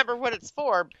don't remember what it's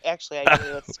for. Actually, I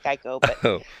know it's Geico,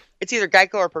 but it's either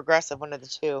Geico or Progressive, one of the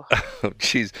two.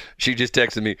 She just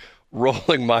texted me,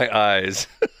 rolling my eyes.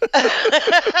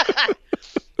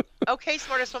 Okay,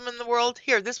 smartest woman in the world.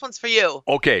 Here, this one's for you.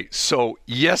 Okay, so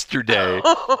yesterday,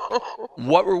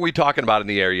 what were we talking about in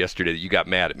the air yesterday that you got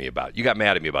mad at me about? You got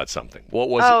mad at me about something. What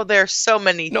was it? Oh, there's so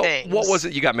many things. What was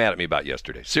it you got mad at me about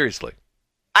yesterday? Seriously.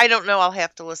 I don't know. I'll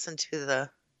have to listen to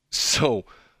the... So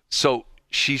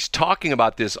she's talking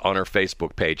about this on her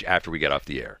Facebook page after we get off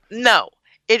the air. No,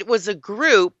 it was a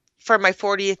group for my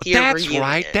 40th year That's reunion.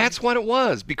 right. That's what it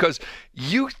was. Because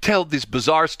you tell this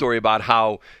bizarre story about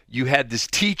how you had this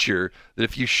teacher that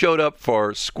if you showed up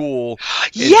for school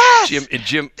in Yes!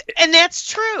 gym And that's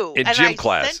true. in and gym I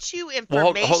class. sent you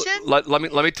Well, information.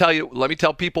 let me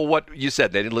tell people what you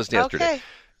said. They didn't listen yesterday. Okay.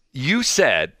 You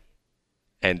said,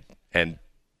 and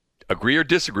agree or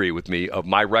disagree with me of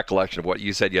my recollection of what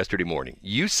you said yesterday morning.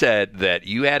 You said that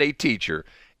you had a teacher,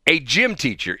 a gym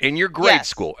teacher in your grade Yes.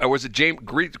 school. Or was it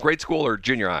grade school or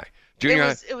junior high? Junior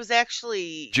high? It was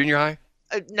actually Junior high?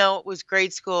 no, it was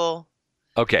grade school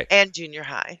Okay. and junior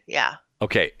high. Yeah.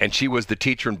 Okay. And she was the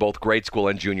teacher in both grade school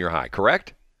and junior high,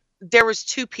 correct? There was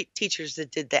two teachers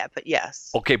that did that, but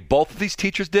yes. Okay. Both of these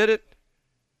teachers did it?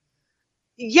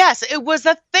 Yes, it was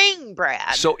a thing,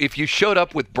 Brad. So if you showed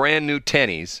up with brand new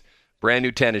tennis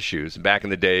shoes, back in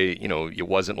the day, it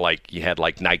wasn't like you had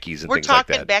like Nikes and We're things like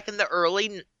talking that. back in the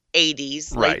early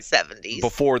 80s, Right. late 70s.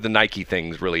 Before the Nike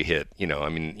things really hit,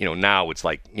 now it's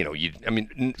like,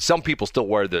 some people still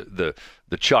wear the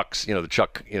Chucks, the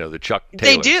Chuck Taylors.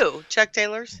 They do, Chuck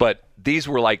Taylors. But these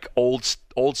were like old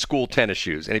school tennis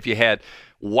shoes. And if you had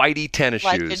whitey tennis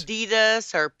Like shoes,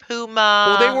 Adidas or Puma.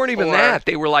 well, they weren't even or that.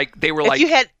 They were like If you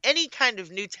had any kind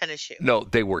of new tennis shoe. no,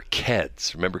 they were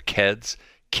Keds. Remember Keds?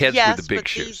 Keds Yes, were the big but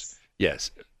shoes. these-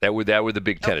 Yes, that were the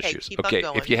big tennis Okay, shoes. keep on Okay,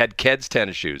 going. if you had Keds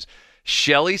tennis shoes,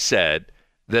 Shelley said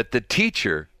that the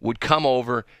teacher would come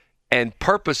over and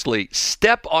purposely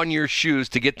step on your shoes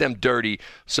to get them dirty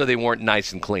so they weren't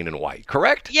nice and clean and white.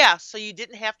 Correct? Yeah, so you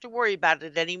didn't have to worry about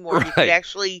it anymore. You Right. could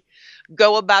actually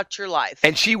go about your life.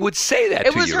 And she would say that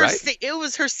it to was you, her right? it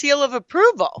was her seal of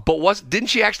approval. But didn't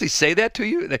she actually say that to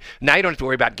you? Now you don't have to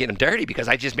worry about getting them dirty because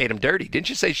I just made them dirty. Didn't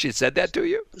you say she said that to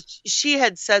you? She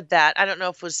had said that. I don't know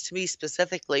if it was to me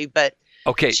specifically, but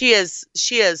Okay. she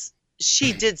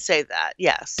did say that.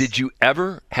 Yes. Did you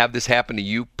ever have this happen to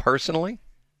you personally?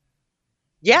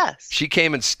 Yes. She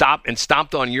came and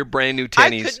stomped on your brand new I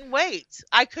tennies. couldn't wait.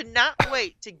 I could not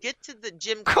wait to get to the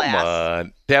gym Come class.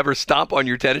 on. To have her stomp on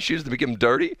your tennis shoes to make them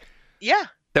dirty? Yeah,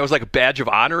 That was like a badge of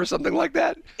honor or something like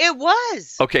that? it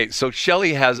was. Okay, so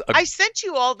Shelley has a I sent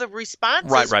you all the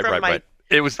responses right. from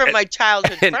It was my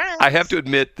childhood and friends. I have to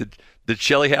admit that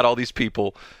Shelley had all these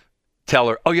people tell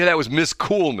her, "Oh yeah, that was Miss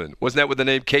Kuhlman." Wasn't that with the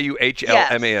name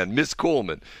Kuhlman? Miss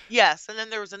Kuhlman. Yes, and then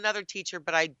there was another teacher,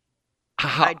 but I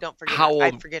don't forget.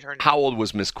 I forget her name. How old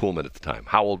was Miss Kuhlman at the time?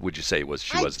 How old would you say she was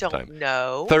I at the don't time?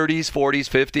 know. 30s, 40s,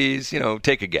 50s,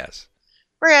 take a guess.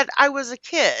 Brad, I was a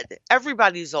kid.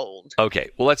 Everybody's old. Okay,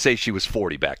 well, let's say she was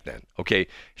 40 back then. Okay,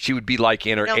 she would be like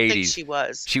in her I don't 80s. think she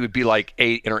was. She would be like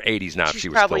in her 80s now if She's she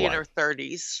was probably still in alive. her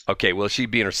 30s. Okay, well, she'd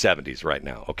be in her 70s right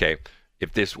now. Okay,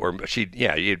 if this were if she'd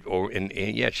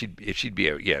be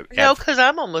No, because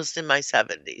I'm almost in my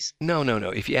 70s. No.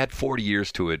 If you add 40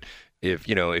 years to it,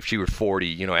 if she were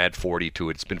 40, add 40 to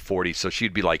it. It's been 40, so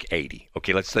she'd be like 80.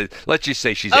 Okay, let's just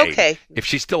say she's 80. Okay. If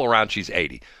she's still around, she's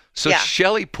 80. So Yeah.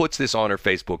 Shelley puts this on her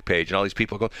Facebook page, and all these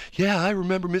people go, "Yeah, I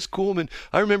remember Miss Kuhlman.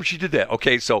 I remember she did that."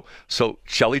 Okay, so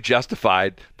Shelley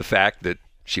justified the fact that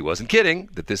she wasn't kidding,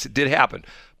 that this did happen.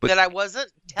 But that I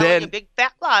wasn't telling a big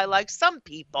fat lie like some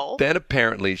people. then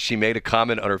apparently she made a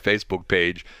comment on her Facebook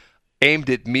page aimed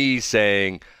at me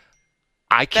saying,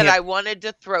 "I can't." That I wanted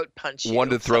to throat punch you.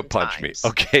 wanted to throat punch me.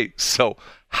 sometimes. Okay, so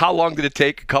how long did it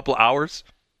take? A couple of hours?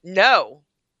 No,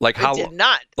 Like how? I did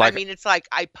not. like- I mean, it's like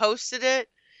I posted it,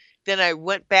 then I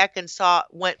went back and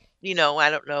I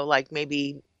don't know, like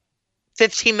maybe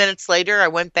 15 minutes later, I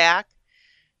went back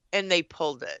and they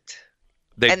pulled it.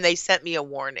 And they sent me a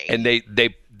warning. And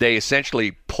they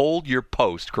essentially pulled your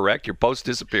post, correct? Your post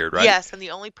disappeared, right? Yes, and the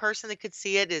only person that could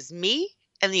see it is me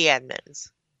and the admins.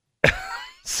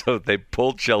 So they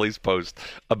pulled Shelley's post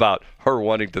about her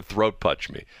wanting to throat punch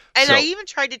me. And So- I even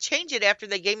tried to change it after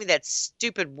they gave me that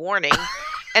stupid warning,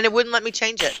 and it wouldn't let me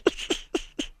change it.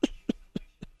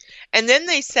 And then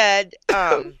they said,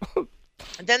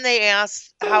 then they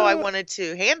asked how I wanted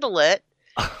to handle it.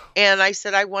 And I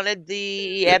said I wanted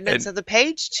the admins of the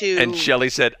page to. And Shelley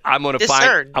said, "I'm going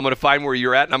to find where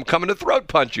you're at, and I'm coming to throat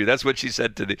punch you." That's what she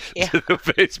said to the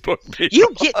Facebook people.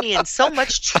 You get me in so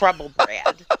much trouble,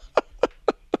 Brad.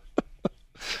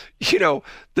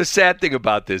 The sad thing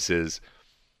about this is,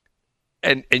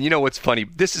 and you know what's funny?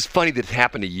 This is funny that it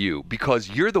happened to you because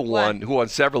you're the one who on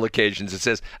several occasions it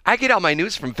says, "I get all my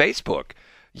news from Facebook."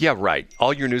 Yeah, right.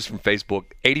 All your news from Facebook,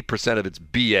 80% of it's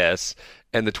BS,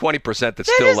 and the 20% that's That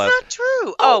still is left. not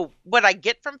true. Oh, what I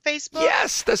get from Facebook?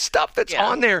 Yes, the stuff that's Yeah.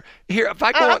 on there. Here, if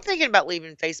I go on, I'm thinking about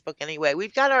leaving Facebook anyway.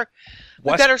 We've got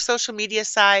our social media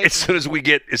site. as soon as we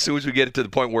get it to the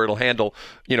point where it'll handle,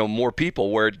 more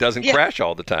people, where it doesn't crash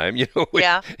all the time,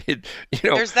 Yeah.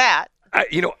 There's that.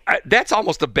 That's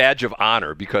almost a badge of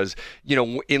honor because,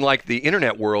 in like the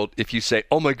internet world, if you say,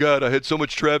 oh my God, I had so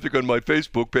much traffic on my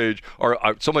Facebook page or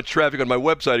so much traffic on my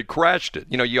website, it crashed it.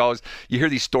 You hear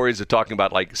these stories of talking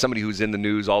about like somebody who's in the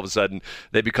news, all of a sudden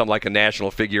they become like a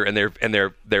national figure and their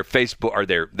Facebook or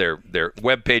their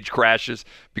web page crashes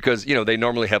because, they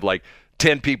normally have like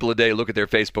 10 people a day look at their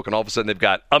Facebook, and all of a sudden they've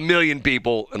got 1 million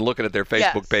people and looking at their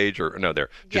Facebook page, or no, they're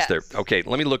just there. Okay,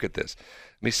 let me look at this.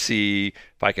 Let me see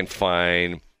if I can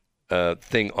find a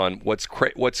thing on what's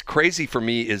crazy for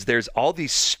me is there's all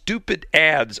these stupid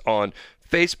ads on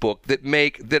Facebook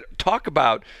that talk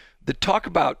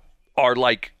about are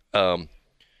like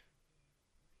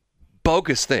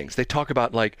bogus things. They talk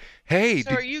about like, hey.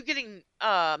 So are you getting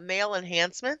male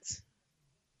enhancements?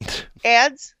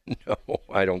 Ads? No,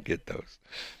 I don't get those.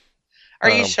 Are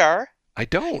you sure? I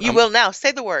don't. You will now.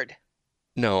 Say the word.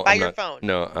 No, by I'm your not, phone.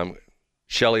 No, I'm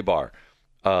Shelley Barr.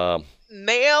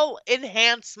 Male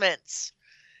enhancements.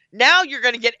 Now you're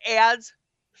going to get ads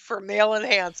for male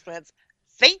enhancements.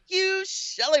 Thank you,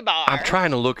 Shelley Barr. I'm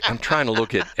trying to look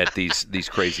at these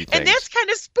crazy things. And that's kind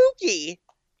of spooky.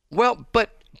 Well, but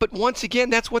once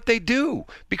again, that's what they do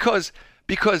because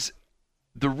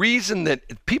the reason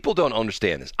that people don't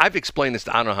understand this, I've explained this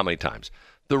I don't know how many times.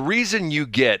 The reason you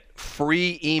get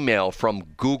free email from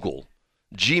Google,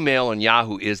 Gmail, and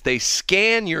Yahoo is they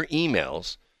scan your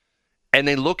emails and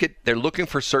they're looking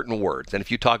for certain words. And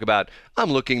if you talk about,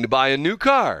 I'm looking to buy a new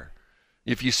car,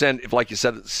 if you send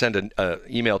an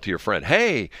email to your friend,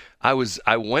 hey, I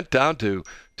went down to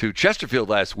Chesterfield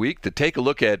last week to take a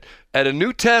look at a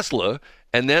new Tesla,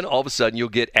 and then all of a sudden you'll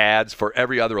get ads for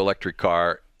every other electric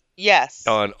car. Yes.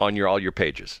 On all your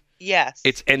pages. Yes.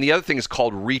 And the other thing is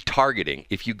called retargeting.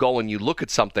 If you go and you look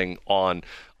at something on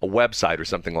a website or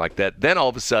something like that, then all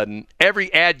of a sudden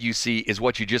every ad you see is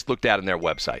what you just looked at on their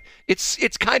website.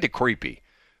 It's kind of creepy.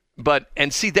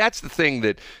 And see, that's the thing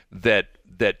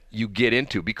that you get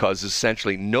into because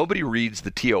essentially nobody reads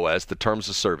the TOS, the terms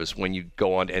of service, when you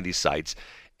go on any sites.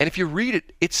 And if you read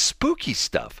it, it's spooky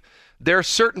stuff. There are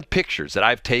certain pictures that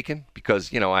I've taken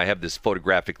because, I have this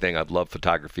photographic thing. I've loved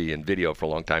photography and video for a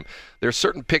long time. There are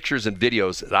certain pictures and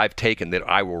videos that I've taken that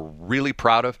I were really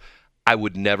proud of. I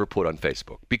would never put on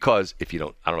Facebook because I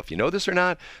don't know if you know this or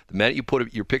not, the minute you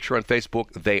put your picture on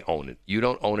Facebook, they own it. You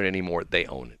don't own it anymore. They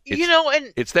own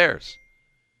it. It's theirs.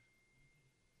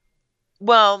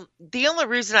 Well, the only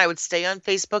reason I would stay on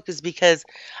Facebook is because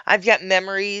I've got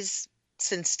memories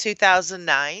since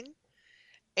 2009.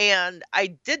 And I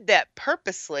did that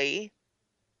purposely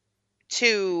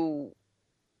to,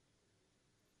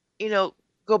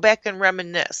 go back and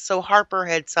reminisce. So Harper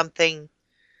had something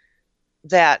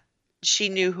that she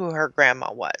knew who her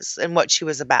grandma was and what she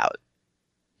was about.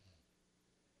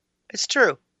 It's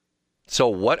true. So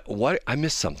what? I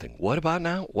missed something. What about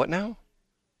now? What now?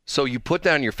 So you put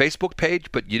that on your Facebook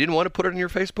page, but you didn't want to put it on your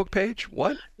Facebook page?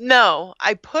 What? No,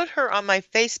 I put her on my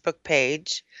Facebook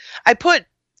page. I put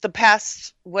the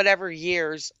past whatever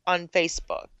years on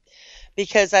Facebook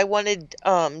because I wanted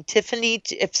Tiffany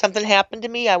if something happened to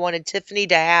me, I wanted Tiffany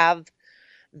to have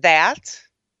that,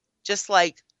 just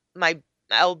like my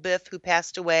Elbiff who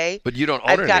passed away. But you don't own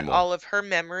it anymore. I've got all of her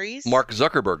memories. Mark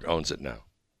Zuckerberg owns it now.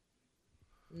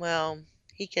 Well,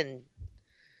 he can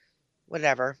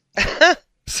whatever.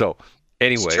 So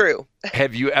anyway, it's true.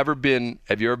 Have you ever been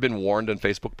warned on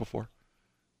Facebook before?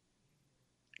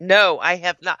 No, I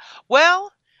have not.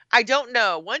 Well, I don't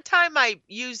know. One time I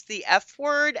used the F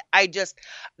word.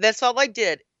 That's all I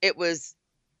did. It was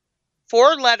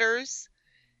 4 letters.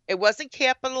 It wasn't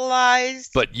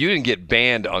capitalized. But you didn't get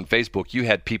banned on Facebook. You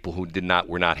had people who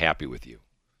were not happy with you.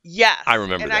 Yes. I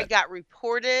remember and that. I got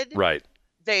reported. Right.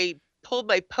 They pulled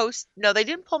my post. No, they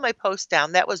didn't pull my post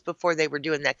down. That was before they were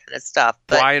doing that kind of stuff.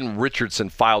 But Brian Richardson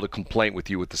filed a complaint with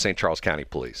you with the St. Charles County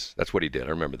Police. That's what he did. I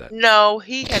remember that. No,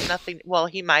 he had nothing. Well,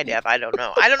 he might have. I don't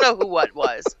know. I don't know who what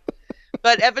was.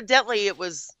 But evidently it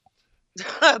was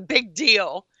a big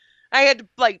deal. I had to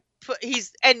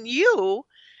and you,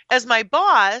 as my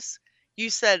boss, you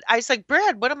said, I was like,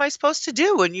 Brad, what am I supposed to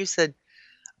do? And you said,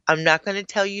 I'm not going to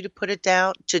tell you to put it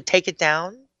down, to take it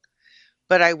down.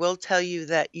 but I will tell you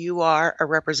that you are a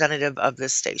representative of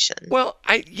this station. Well,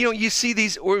 you see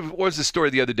these. Or was the story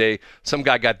the other day? Some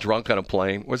guy got drunk on a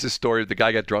plane. What's the story? The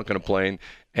guy got drunk on a plane,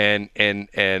 and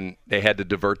they had to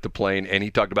divert the plane. And he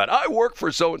talked about, I work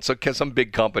for so and so, some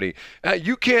big company.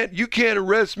 You can't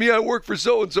arrest me. I work for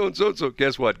so and so and so and so.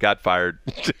 Guess what? Got fired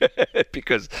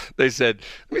because they said,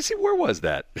 let me see, where was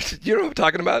that? You know what I'm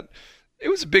talking about? It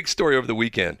was a big story over the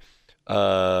weekend.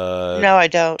 No, I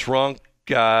don't. Drunk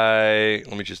guy.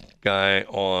 Guy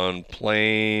on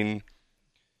plane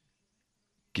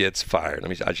gets fired.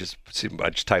 I just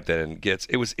typed that in.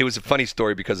 It was a funny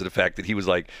story because of the fact that he was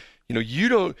like, you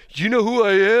know who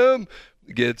I am?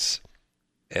 Gets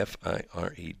fired.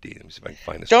 Let me see if I can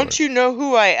find this. Don't you know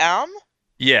who I am?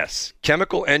 Yes,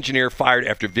 chemical engineer fired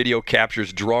after video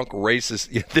captures drunk racist.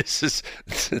 Yeah, this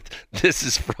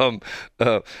is from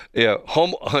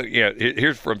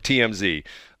here's from TMZ.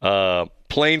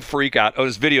 Plane freak out. Oh,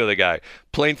 this video of the guy.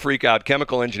 Plane freak out.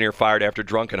 Chemical engineer fired after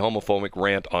drunk and homophobic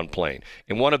rant on plane.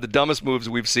 In one of the dumbest moves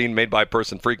we've seen made by a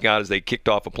person freaking out as they kicked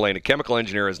off a plane, a chemical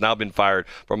engineer has now been fired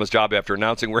from his job after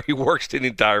announcing where he works the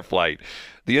entire flight.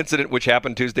 The incident, which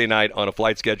happened Tuesday night on a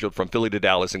flight scheduled from Philly to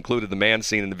Dallas, included the man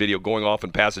seen in the video going off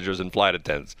on passengers and flight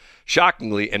attendants.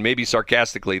 Shockingly, and maybe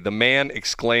sarcastically, the man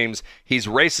exclaims he's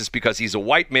racist because he's a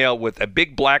white male with a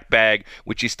big black bag,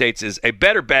 which he states is a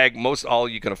better bag, most all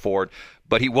you can afford.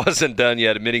 But he wasn't done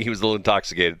yet, admitting he was a little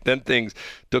intoxicated. Then things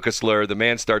took a slur. The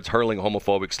man starts hurling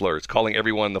homophobic slurs, calling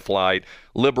everyone in the flight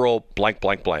liberal, blank,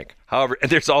 blank, blank. However, and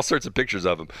there's all sorts of pictures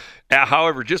of him.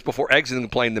 However, just before exiting the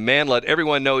plane, the man let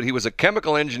everyone know he was a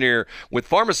chemical engineer with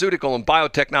pharmaceutical and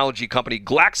biotechnology company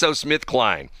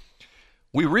GlaxoSmithKline.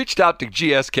 We reached out to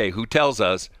GSK, who tells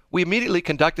us, we immediately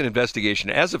conducted an investigation.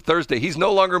 As of Thursday, he's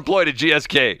no longer employed at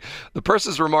GSK. The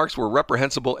person's remarks were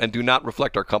reprehensible and do not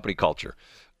reflect our company culture.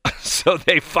 So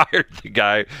they fired the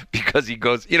guy because he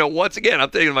goes, once again, I'm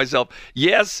thinking to myself,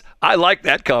 yes, I like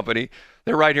that company.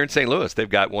 They're right here in St. Louis. They've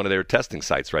got one of their testing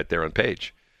sites right there on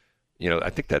page.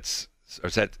 I think that's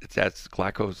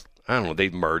Glaxo's. I don't know.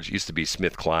 They've merged. It used to be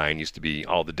SmithKline, used to be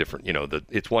all the different,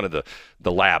 it's one of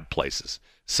the lab places.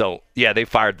 So, yeah, they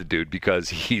fired the dude because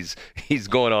he's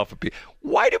going off.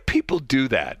 Why do people do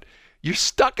that? You're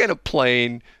stuck in a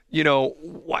plane.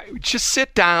 Why, just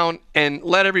sit down and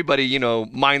let everybody,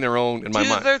 mind their own. In my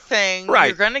mind, do their thing. Right.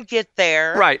 You're gonna get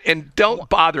there. Right, and don't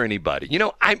bother anybody.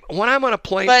 When I'm on a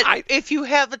plane, but if you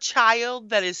have a child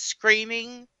that is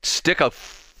screaming, stick a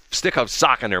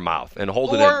sock in their mouth and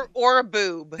hold it in. Or a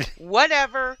boob,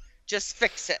 whatever. Just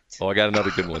fix it. Oh, I got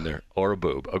another good one there. Or a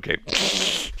boob. Okay.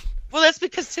 Well, that's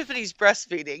because Tiffany's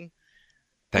breastfeeding.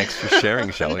 Thanks for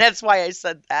sharing, Shelley. That's why I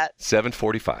said that.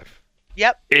 7:45.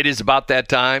 Yep. It is about that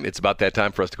time. It's about that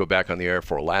time for us to go back on the air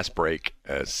for a last break.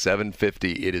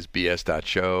 7:50. It is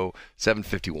BS.show.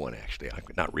 7:51, actually. I'm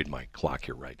not reading my clock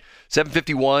here right.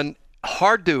 7:51.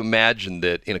 Hard to imagine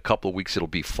that in a couple of weeks it'll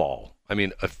be fall. I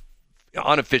mean,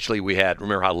 unofficially we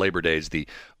remember how Labor Day is the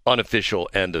unofficial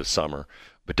end of summer,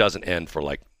 but doesn't end for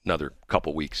like another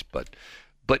couple of weeks. But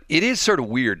it is sort of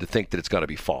weird to think that it's going to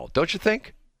be fall. Don't you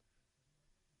think?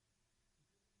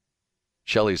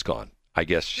 Shelley's gone. I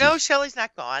guess no, Shelley's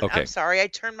not gone. Okay. I'm sorry. I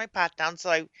turned my pot down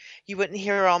so you wouldn't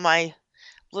hear all my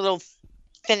little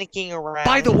finicking around.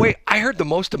 By the way, I heard the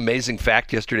most amazing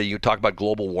fact yesterday. You talk about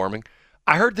global warming.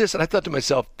 I heard this and I thought to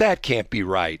myself, that can't be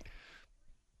right.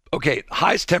 Okay,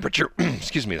 highest temperature,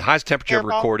 the highest temperature ever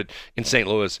recorded in St.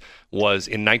 Louis was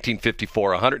in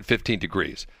 1954, 115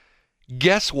 degrees.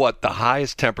 Guess what the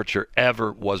highest temperature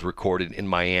ever was recorded in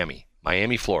Miami,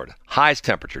 Florida? Highest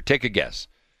temperature. Take a guess.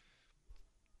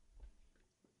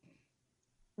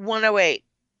 108.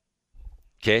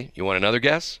 Okay, you want another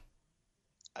guess?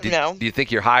 No. Do you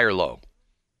think you're high or low?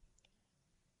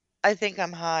 I think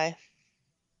I'm high.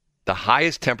 The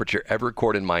highest temperature ever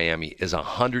recorded in Miami is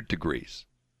 100 degrees.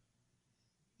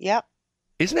 Yep.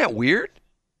 Isn't that weird?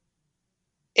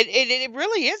 It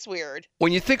really is weird.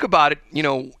 When you think about it,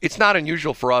 it's not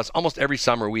unusual for us. Almost every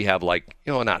summer we have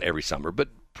not every summer, but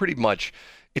pretty much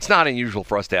it's not unusual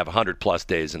for us to have 100-plus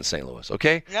days in St. Louis,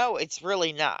 okay? No, it's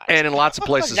really not. And in lots of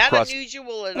places not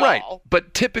unusual at all. Right.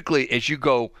 But typically, as you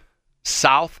go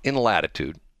south in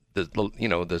latitude, the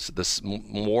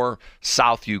more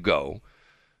south you go,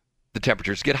 the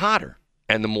temperatures get hotter.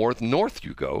 And the more north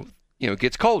you go, it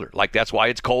gets colder. Like that's why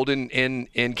it's cold in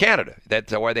Canada.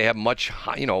 That's why they have much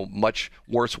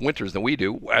worse winters than we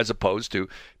do, as opposed to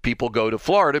people go to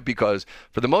Florida because,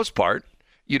 for the most part,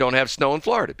 you don't have snow in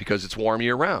Florida because it's warm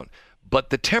year-round. But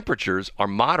the temperatures are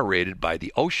moderated by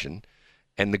the ocean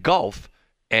and the Gulf,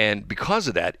 and because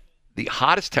of that, the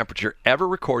hottest temperature ever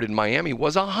recorded in Miami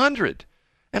was 100.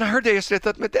 And I heard that yesterday. I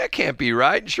thought, but that can't be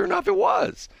right. And sure enough, it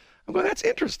was. I'm going, that's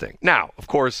interesting. Now, of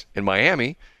course, in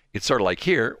Miami, it's sort of like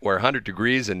here, where 100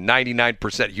 degrees and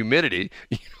 99% humidity,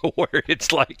 where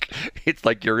it's like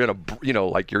you're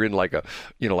in like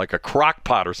a crock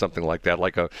pot or something like that,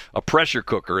 like a pressure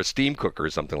cooker, a steam cooker or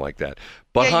something like that.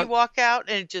 But yeah, you walk out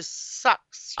and it just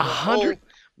sucks your whole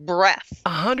breath.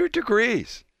 100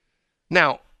 degrees.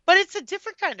 Now, but it's a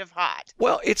different kind of hot.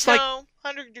 Well, it's no, like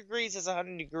 100 degrees is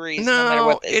 100 degrees. No, matter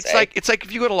what they say. It's like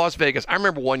if you go to Las Vegas. I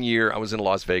remember one year I was in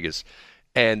Las Vegas,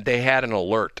 and they had an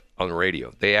alert on the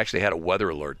radio. They actually had a weather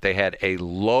alert. They had a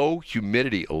low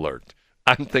humidity alert.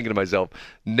 I'm thinking to myself,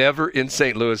 never in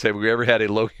St. Louis have we ever had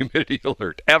a low humidity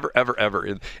alert. Ever, ever, ever.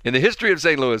 In the history of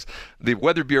St. Louis, the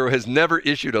Weather Bureau has never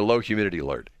issued a low humidity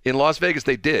alert. In Las Vegas,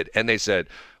 they did, and they said,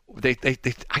 I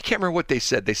can't remember what they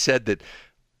said. They said that,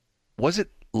 was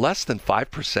it less than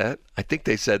 5%? I think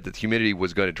they said that humidity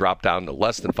was going to drop down to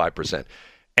less than 5%.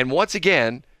 And once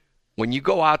again, when you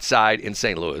go outside in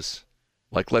St. Louis,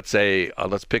 like let's say,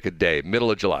 let's pick a day,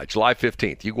 middle of July, July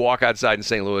 15th, you walk outside in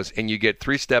St. Louis and you get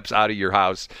 3 steps out of your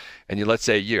house, and let's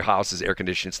say your house is air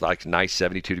conditioned, it's like nice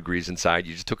 72 degrees inside,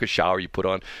 you just took a shower, you put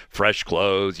on fresh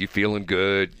clothes, you feeling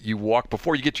good, you walk,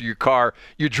 before you get to your car,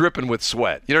 you're dripping with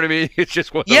sweat. You know what I mean? It's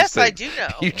just one of those Yes, things. I do know.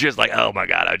 You're just like, oh my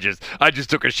God, I just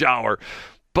took a shower.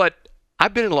 But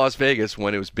I've been in Las Vegas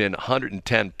when it's been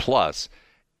 110 plus,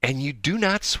 and you do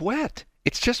not sweat.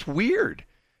 It's just weird.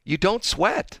 You don't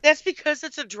sweat. That's because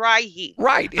it's a dry heat.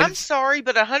 Right. I'm sorry,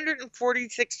 but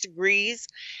 146 degrees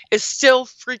is still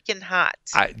freaking hot.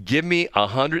 Give me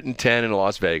 110 in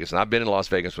Las Vegas, and I've been in Las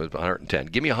Vegas with 110.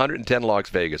 Give me 110 Las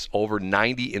Vegas, over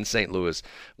 90 in St. Louis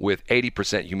with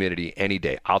 80% humidity any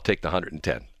day. I'll take the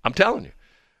 110. I'm telling you.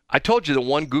 I told you the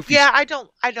one goofy. Yeah, I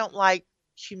don't like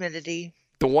humidity.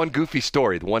 The one goofy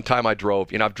story, the one time I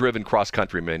drove, I've driven cross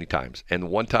country many times, and the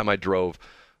one time I drove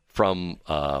from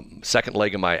second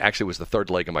leg of my, actually it was the third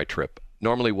leg of my trip.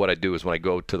 Normally what I do is when I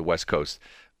go to the West Coast,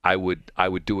 I would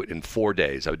do it in 4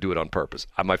 days. I would do it on purpose.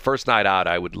 On my first night out,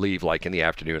 I would leave like in the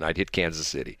afternoon. I'd hit Kansas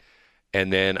City.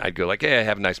 And then I'd go like,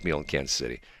 have a nice meal in Kansas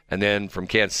City. And then from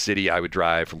Kansas City, I would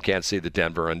drive from Kansas City to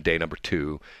Denver on day number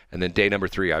 2. And then day number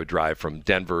 3, I would drive from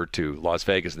Denver to Las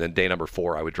Vegas. And then day number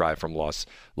 4, I would drive from Las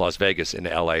Vegas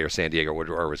into L.A. or San Diego, or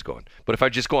wherever I was going. But if I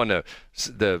just go on to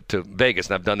Vegas,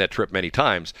 and I've done that trip many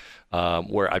times,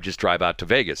 where I just drive out to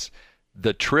Vegas,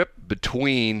 the trip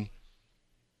between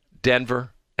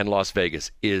Denver and Las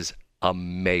Vegas is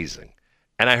amazing.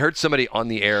 And I heard somebody on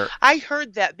the air. I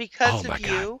heard that because of you.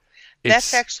 God.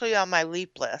 That's actually on my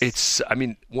leap list.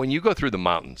 When you go through the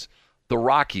mountains, the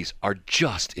Rockies are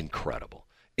just incredible.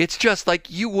 It's just like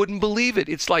you wouldn't believe it.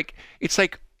 It's like,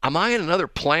 am I on another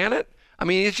planet? I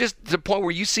mean, it's just the point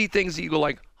where you see things that you go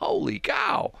like, holy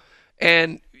cow.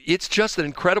 And it's just an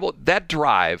incredible, that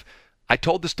drive. I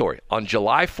told the story on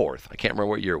July 4th. I can't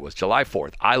remember what year it was. July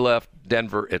 4th. I left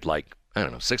Denver at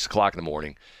 6 o'clock in the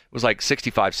morning. It was like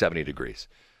 65, 70 degrees.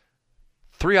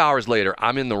 3 hours later,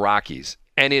 I'm in the Rockies.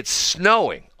 And it's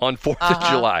snowing on 4th of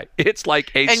July. It's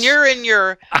like and you're in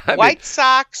your white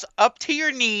socks up to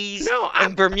your knees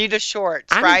and Bermuda shorts,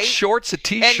 I'm right? in shorts, a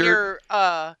T-shirt. And your,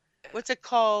 what's it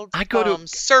called? I go to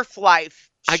Surf Life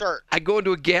shirt. I go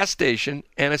into a gas station,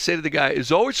 and I say to the guy,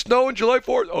 is it always snowing July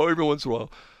 4th? Oh, every once in a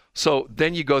while. So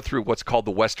then you go through what's called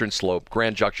the Western Slope,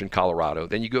 Grand Junction, Colorado.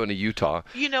 Then you go into Utah.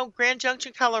 Grand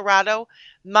Junction, Colorado,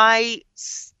 my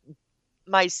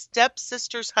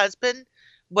stepsister's husband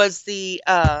was the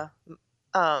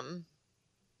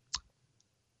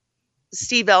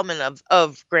Steve Ellman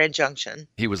of Grand Junction.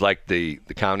 He was like the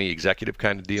county executive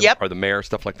kind of deal? Yep. Or the mayor,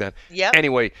 stuff like that? Yep.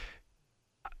 Anyway,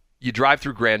 you drive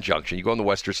through Grand Junction. You go on the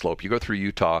Western Slope. You go through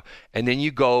Utah. And then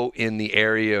you go in the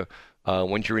area,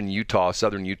 once you're in Utah,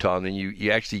 southern Utah, and then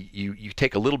you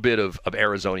take a little bit of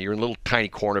Arizona. You're in a little tiny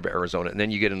corner of Arizona. And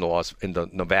then you get into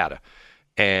Nevada.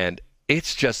 And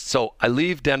it's just, so I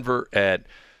leave Denver at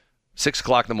 6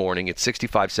 o'clock in the morning. It's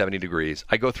 65, 70 degrees.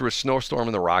 I go through a snowstorm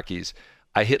in the Rockies.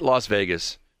 I hit Las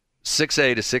Vegas,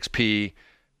 6A to 6P,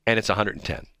 and it's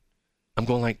 110. I'm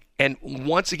going like, and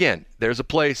once again, there's a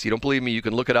place, you don't believe me, you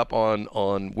can look it up on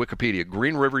Wikipedia,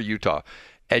 Green River, Utah.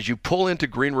 As you pull into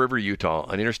Green River, Utah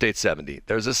on Interstate 70,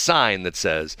 there's a sign that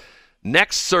says,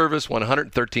 next service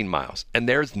 113 miles, and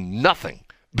there's nothing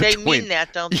between. They mean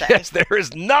that, don't they? Yes, there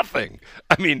is nothing.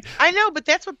 I know, but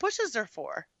that's what bushes are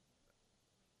for.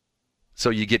 So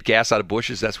you get gas out of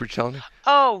bushes, that's what you're telling me?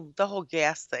 Oh, the whole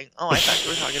gas thing. Oh, I thought you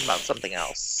were talking about something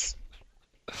else.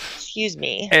 Excuse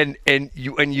me. And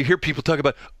you hear people talk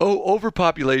about,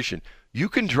 overpopulation. You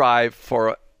can drive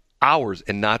for hours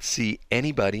and not see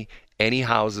anybody, any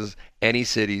houses, any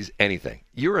cities, anything.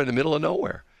 You're in the middle of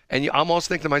nowhere. And you almost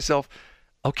think to myself,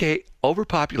 okay,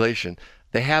 overpopulation.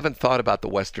 They haven't thought about the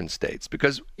western states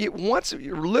because once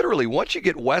you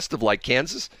get west of like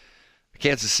Kansas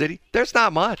City, there's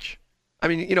not much. I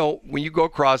mean, when you go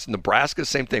across Nebraska,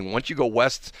 same thing. Once you go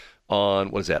west on,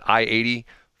 I-80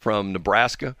 from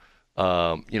Nebraska,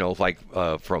 from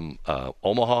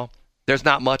Omaha, there's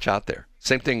not much out there.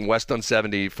 Same thing west on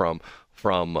 70 from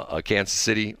Kansas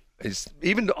City. Is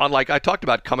even on, like I talked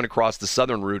about, coming across the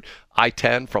southern route,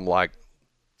 I-10 from like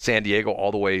San Diego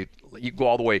all the way. You go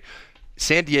all the way.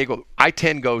 San Diego,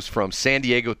 I-10 goes from San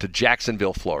Diego to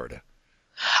Jacksonville, Florida.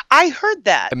 I heard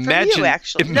that from you,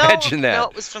 actually. Imagine that. No,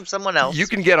 it was from someone else. You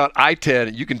can get on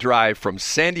I-10. You can drive from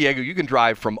San Diego. You can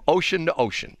drive from ocean to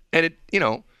ocean. And it,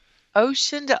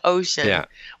 Ocean to ocean. Yeah.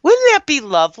 Wouldn't that be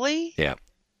lovely? Yeah.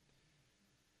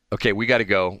 Okay, we got to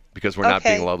go because we're not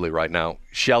being lovely right now.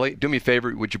 Shelley, do me a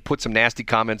favor. Would you put some nasty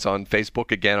comments on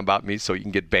Facebook again about me so you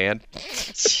can get banned?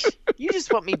 You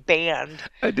just want me banned.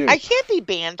 I do. I can't be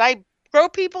banned. I grow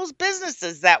people's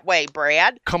businesses that way,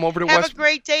 Brad. Come over to Have a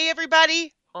great day,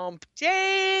 everybody. Hump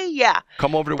day. Yeah.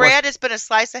 Come over to Brad, it's been a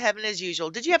slice of heaven as usual.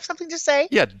 Did you have something to say?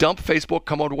 Yeah, dump Facebook.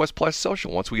 Come over to West Plus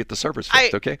Social once we get the servers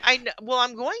fixed, okay? I know. Well,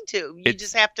 I'm going to. You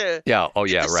just have to get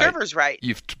the servers right.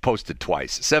 You've posted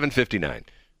twice. 7:59.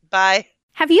 Bye.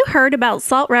 Have you heard about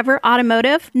Salt River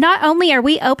Automotive? Not only are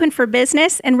we open for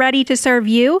business and ready to serve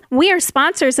you, we are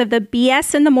sponsors of the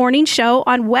BS in the Morning show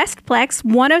on Westplex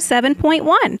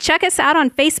 107.1. Check us out on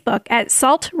Facebook at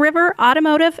Salt River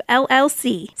Automotive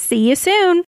LLC. See you soon.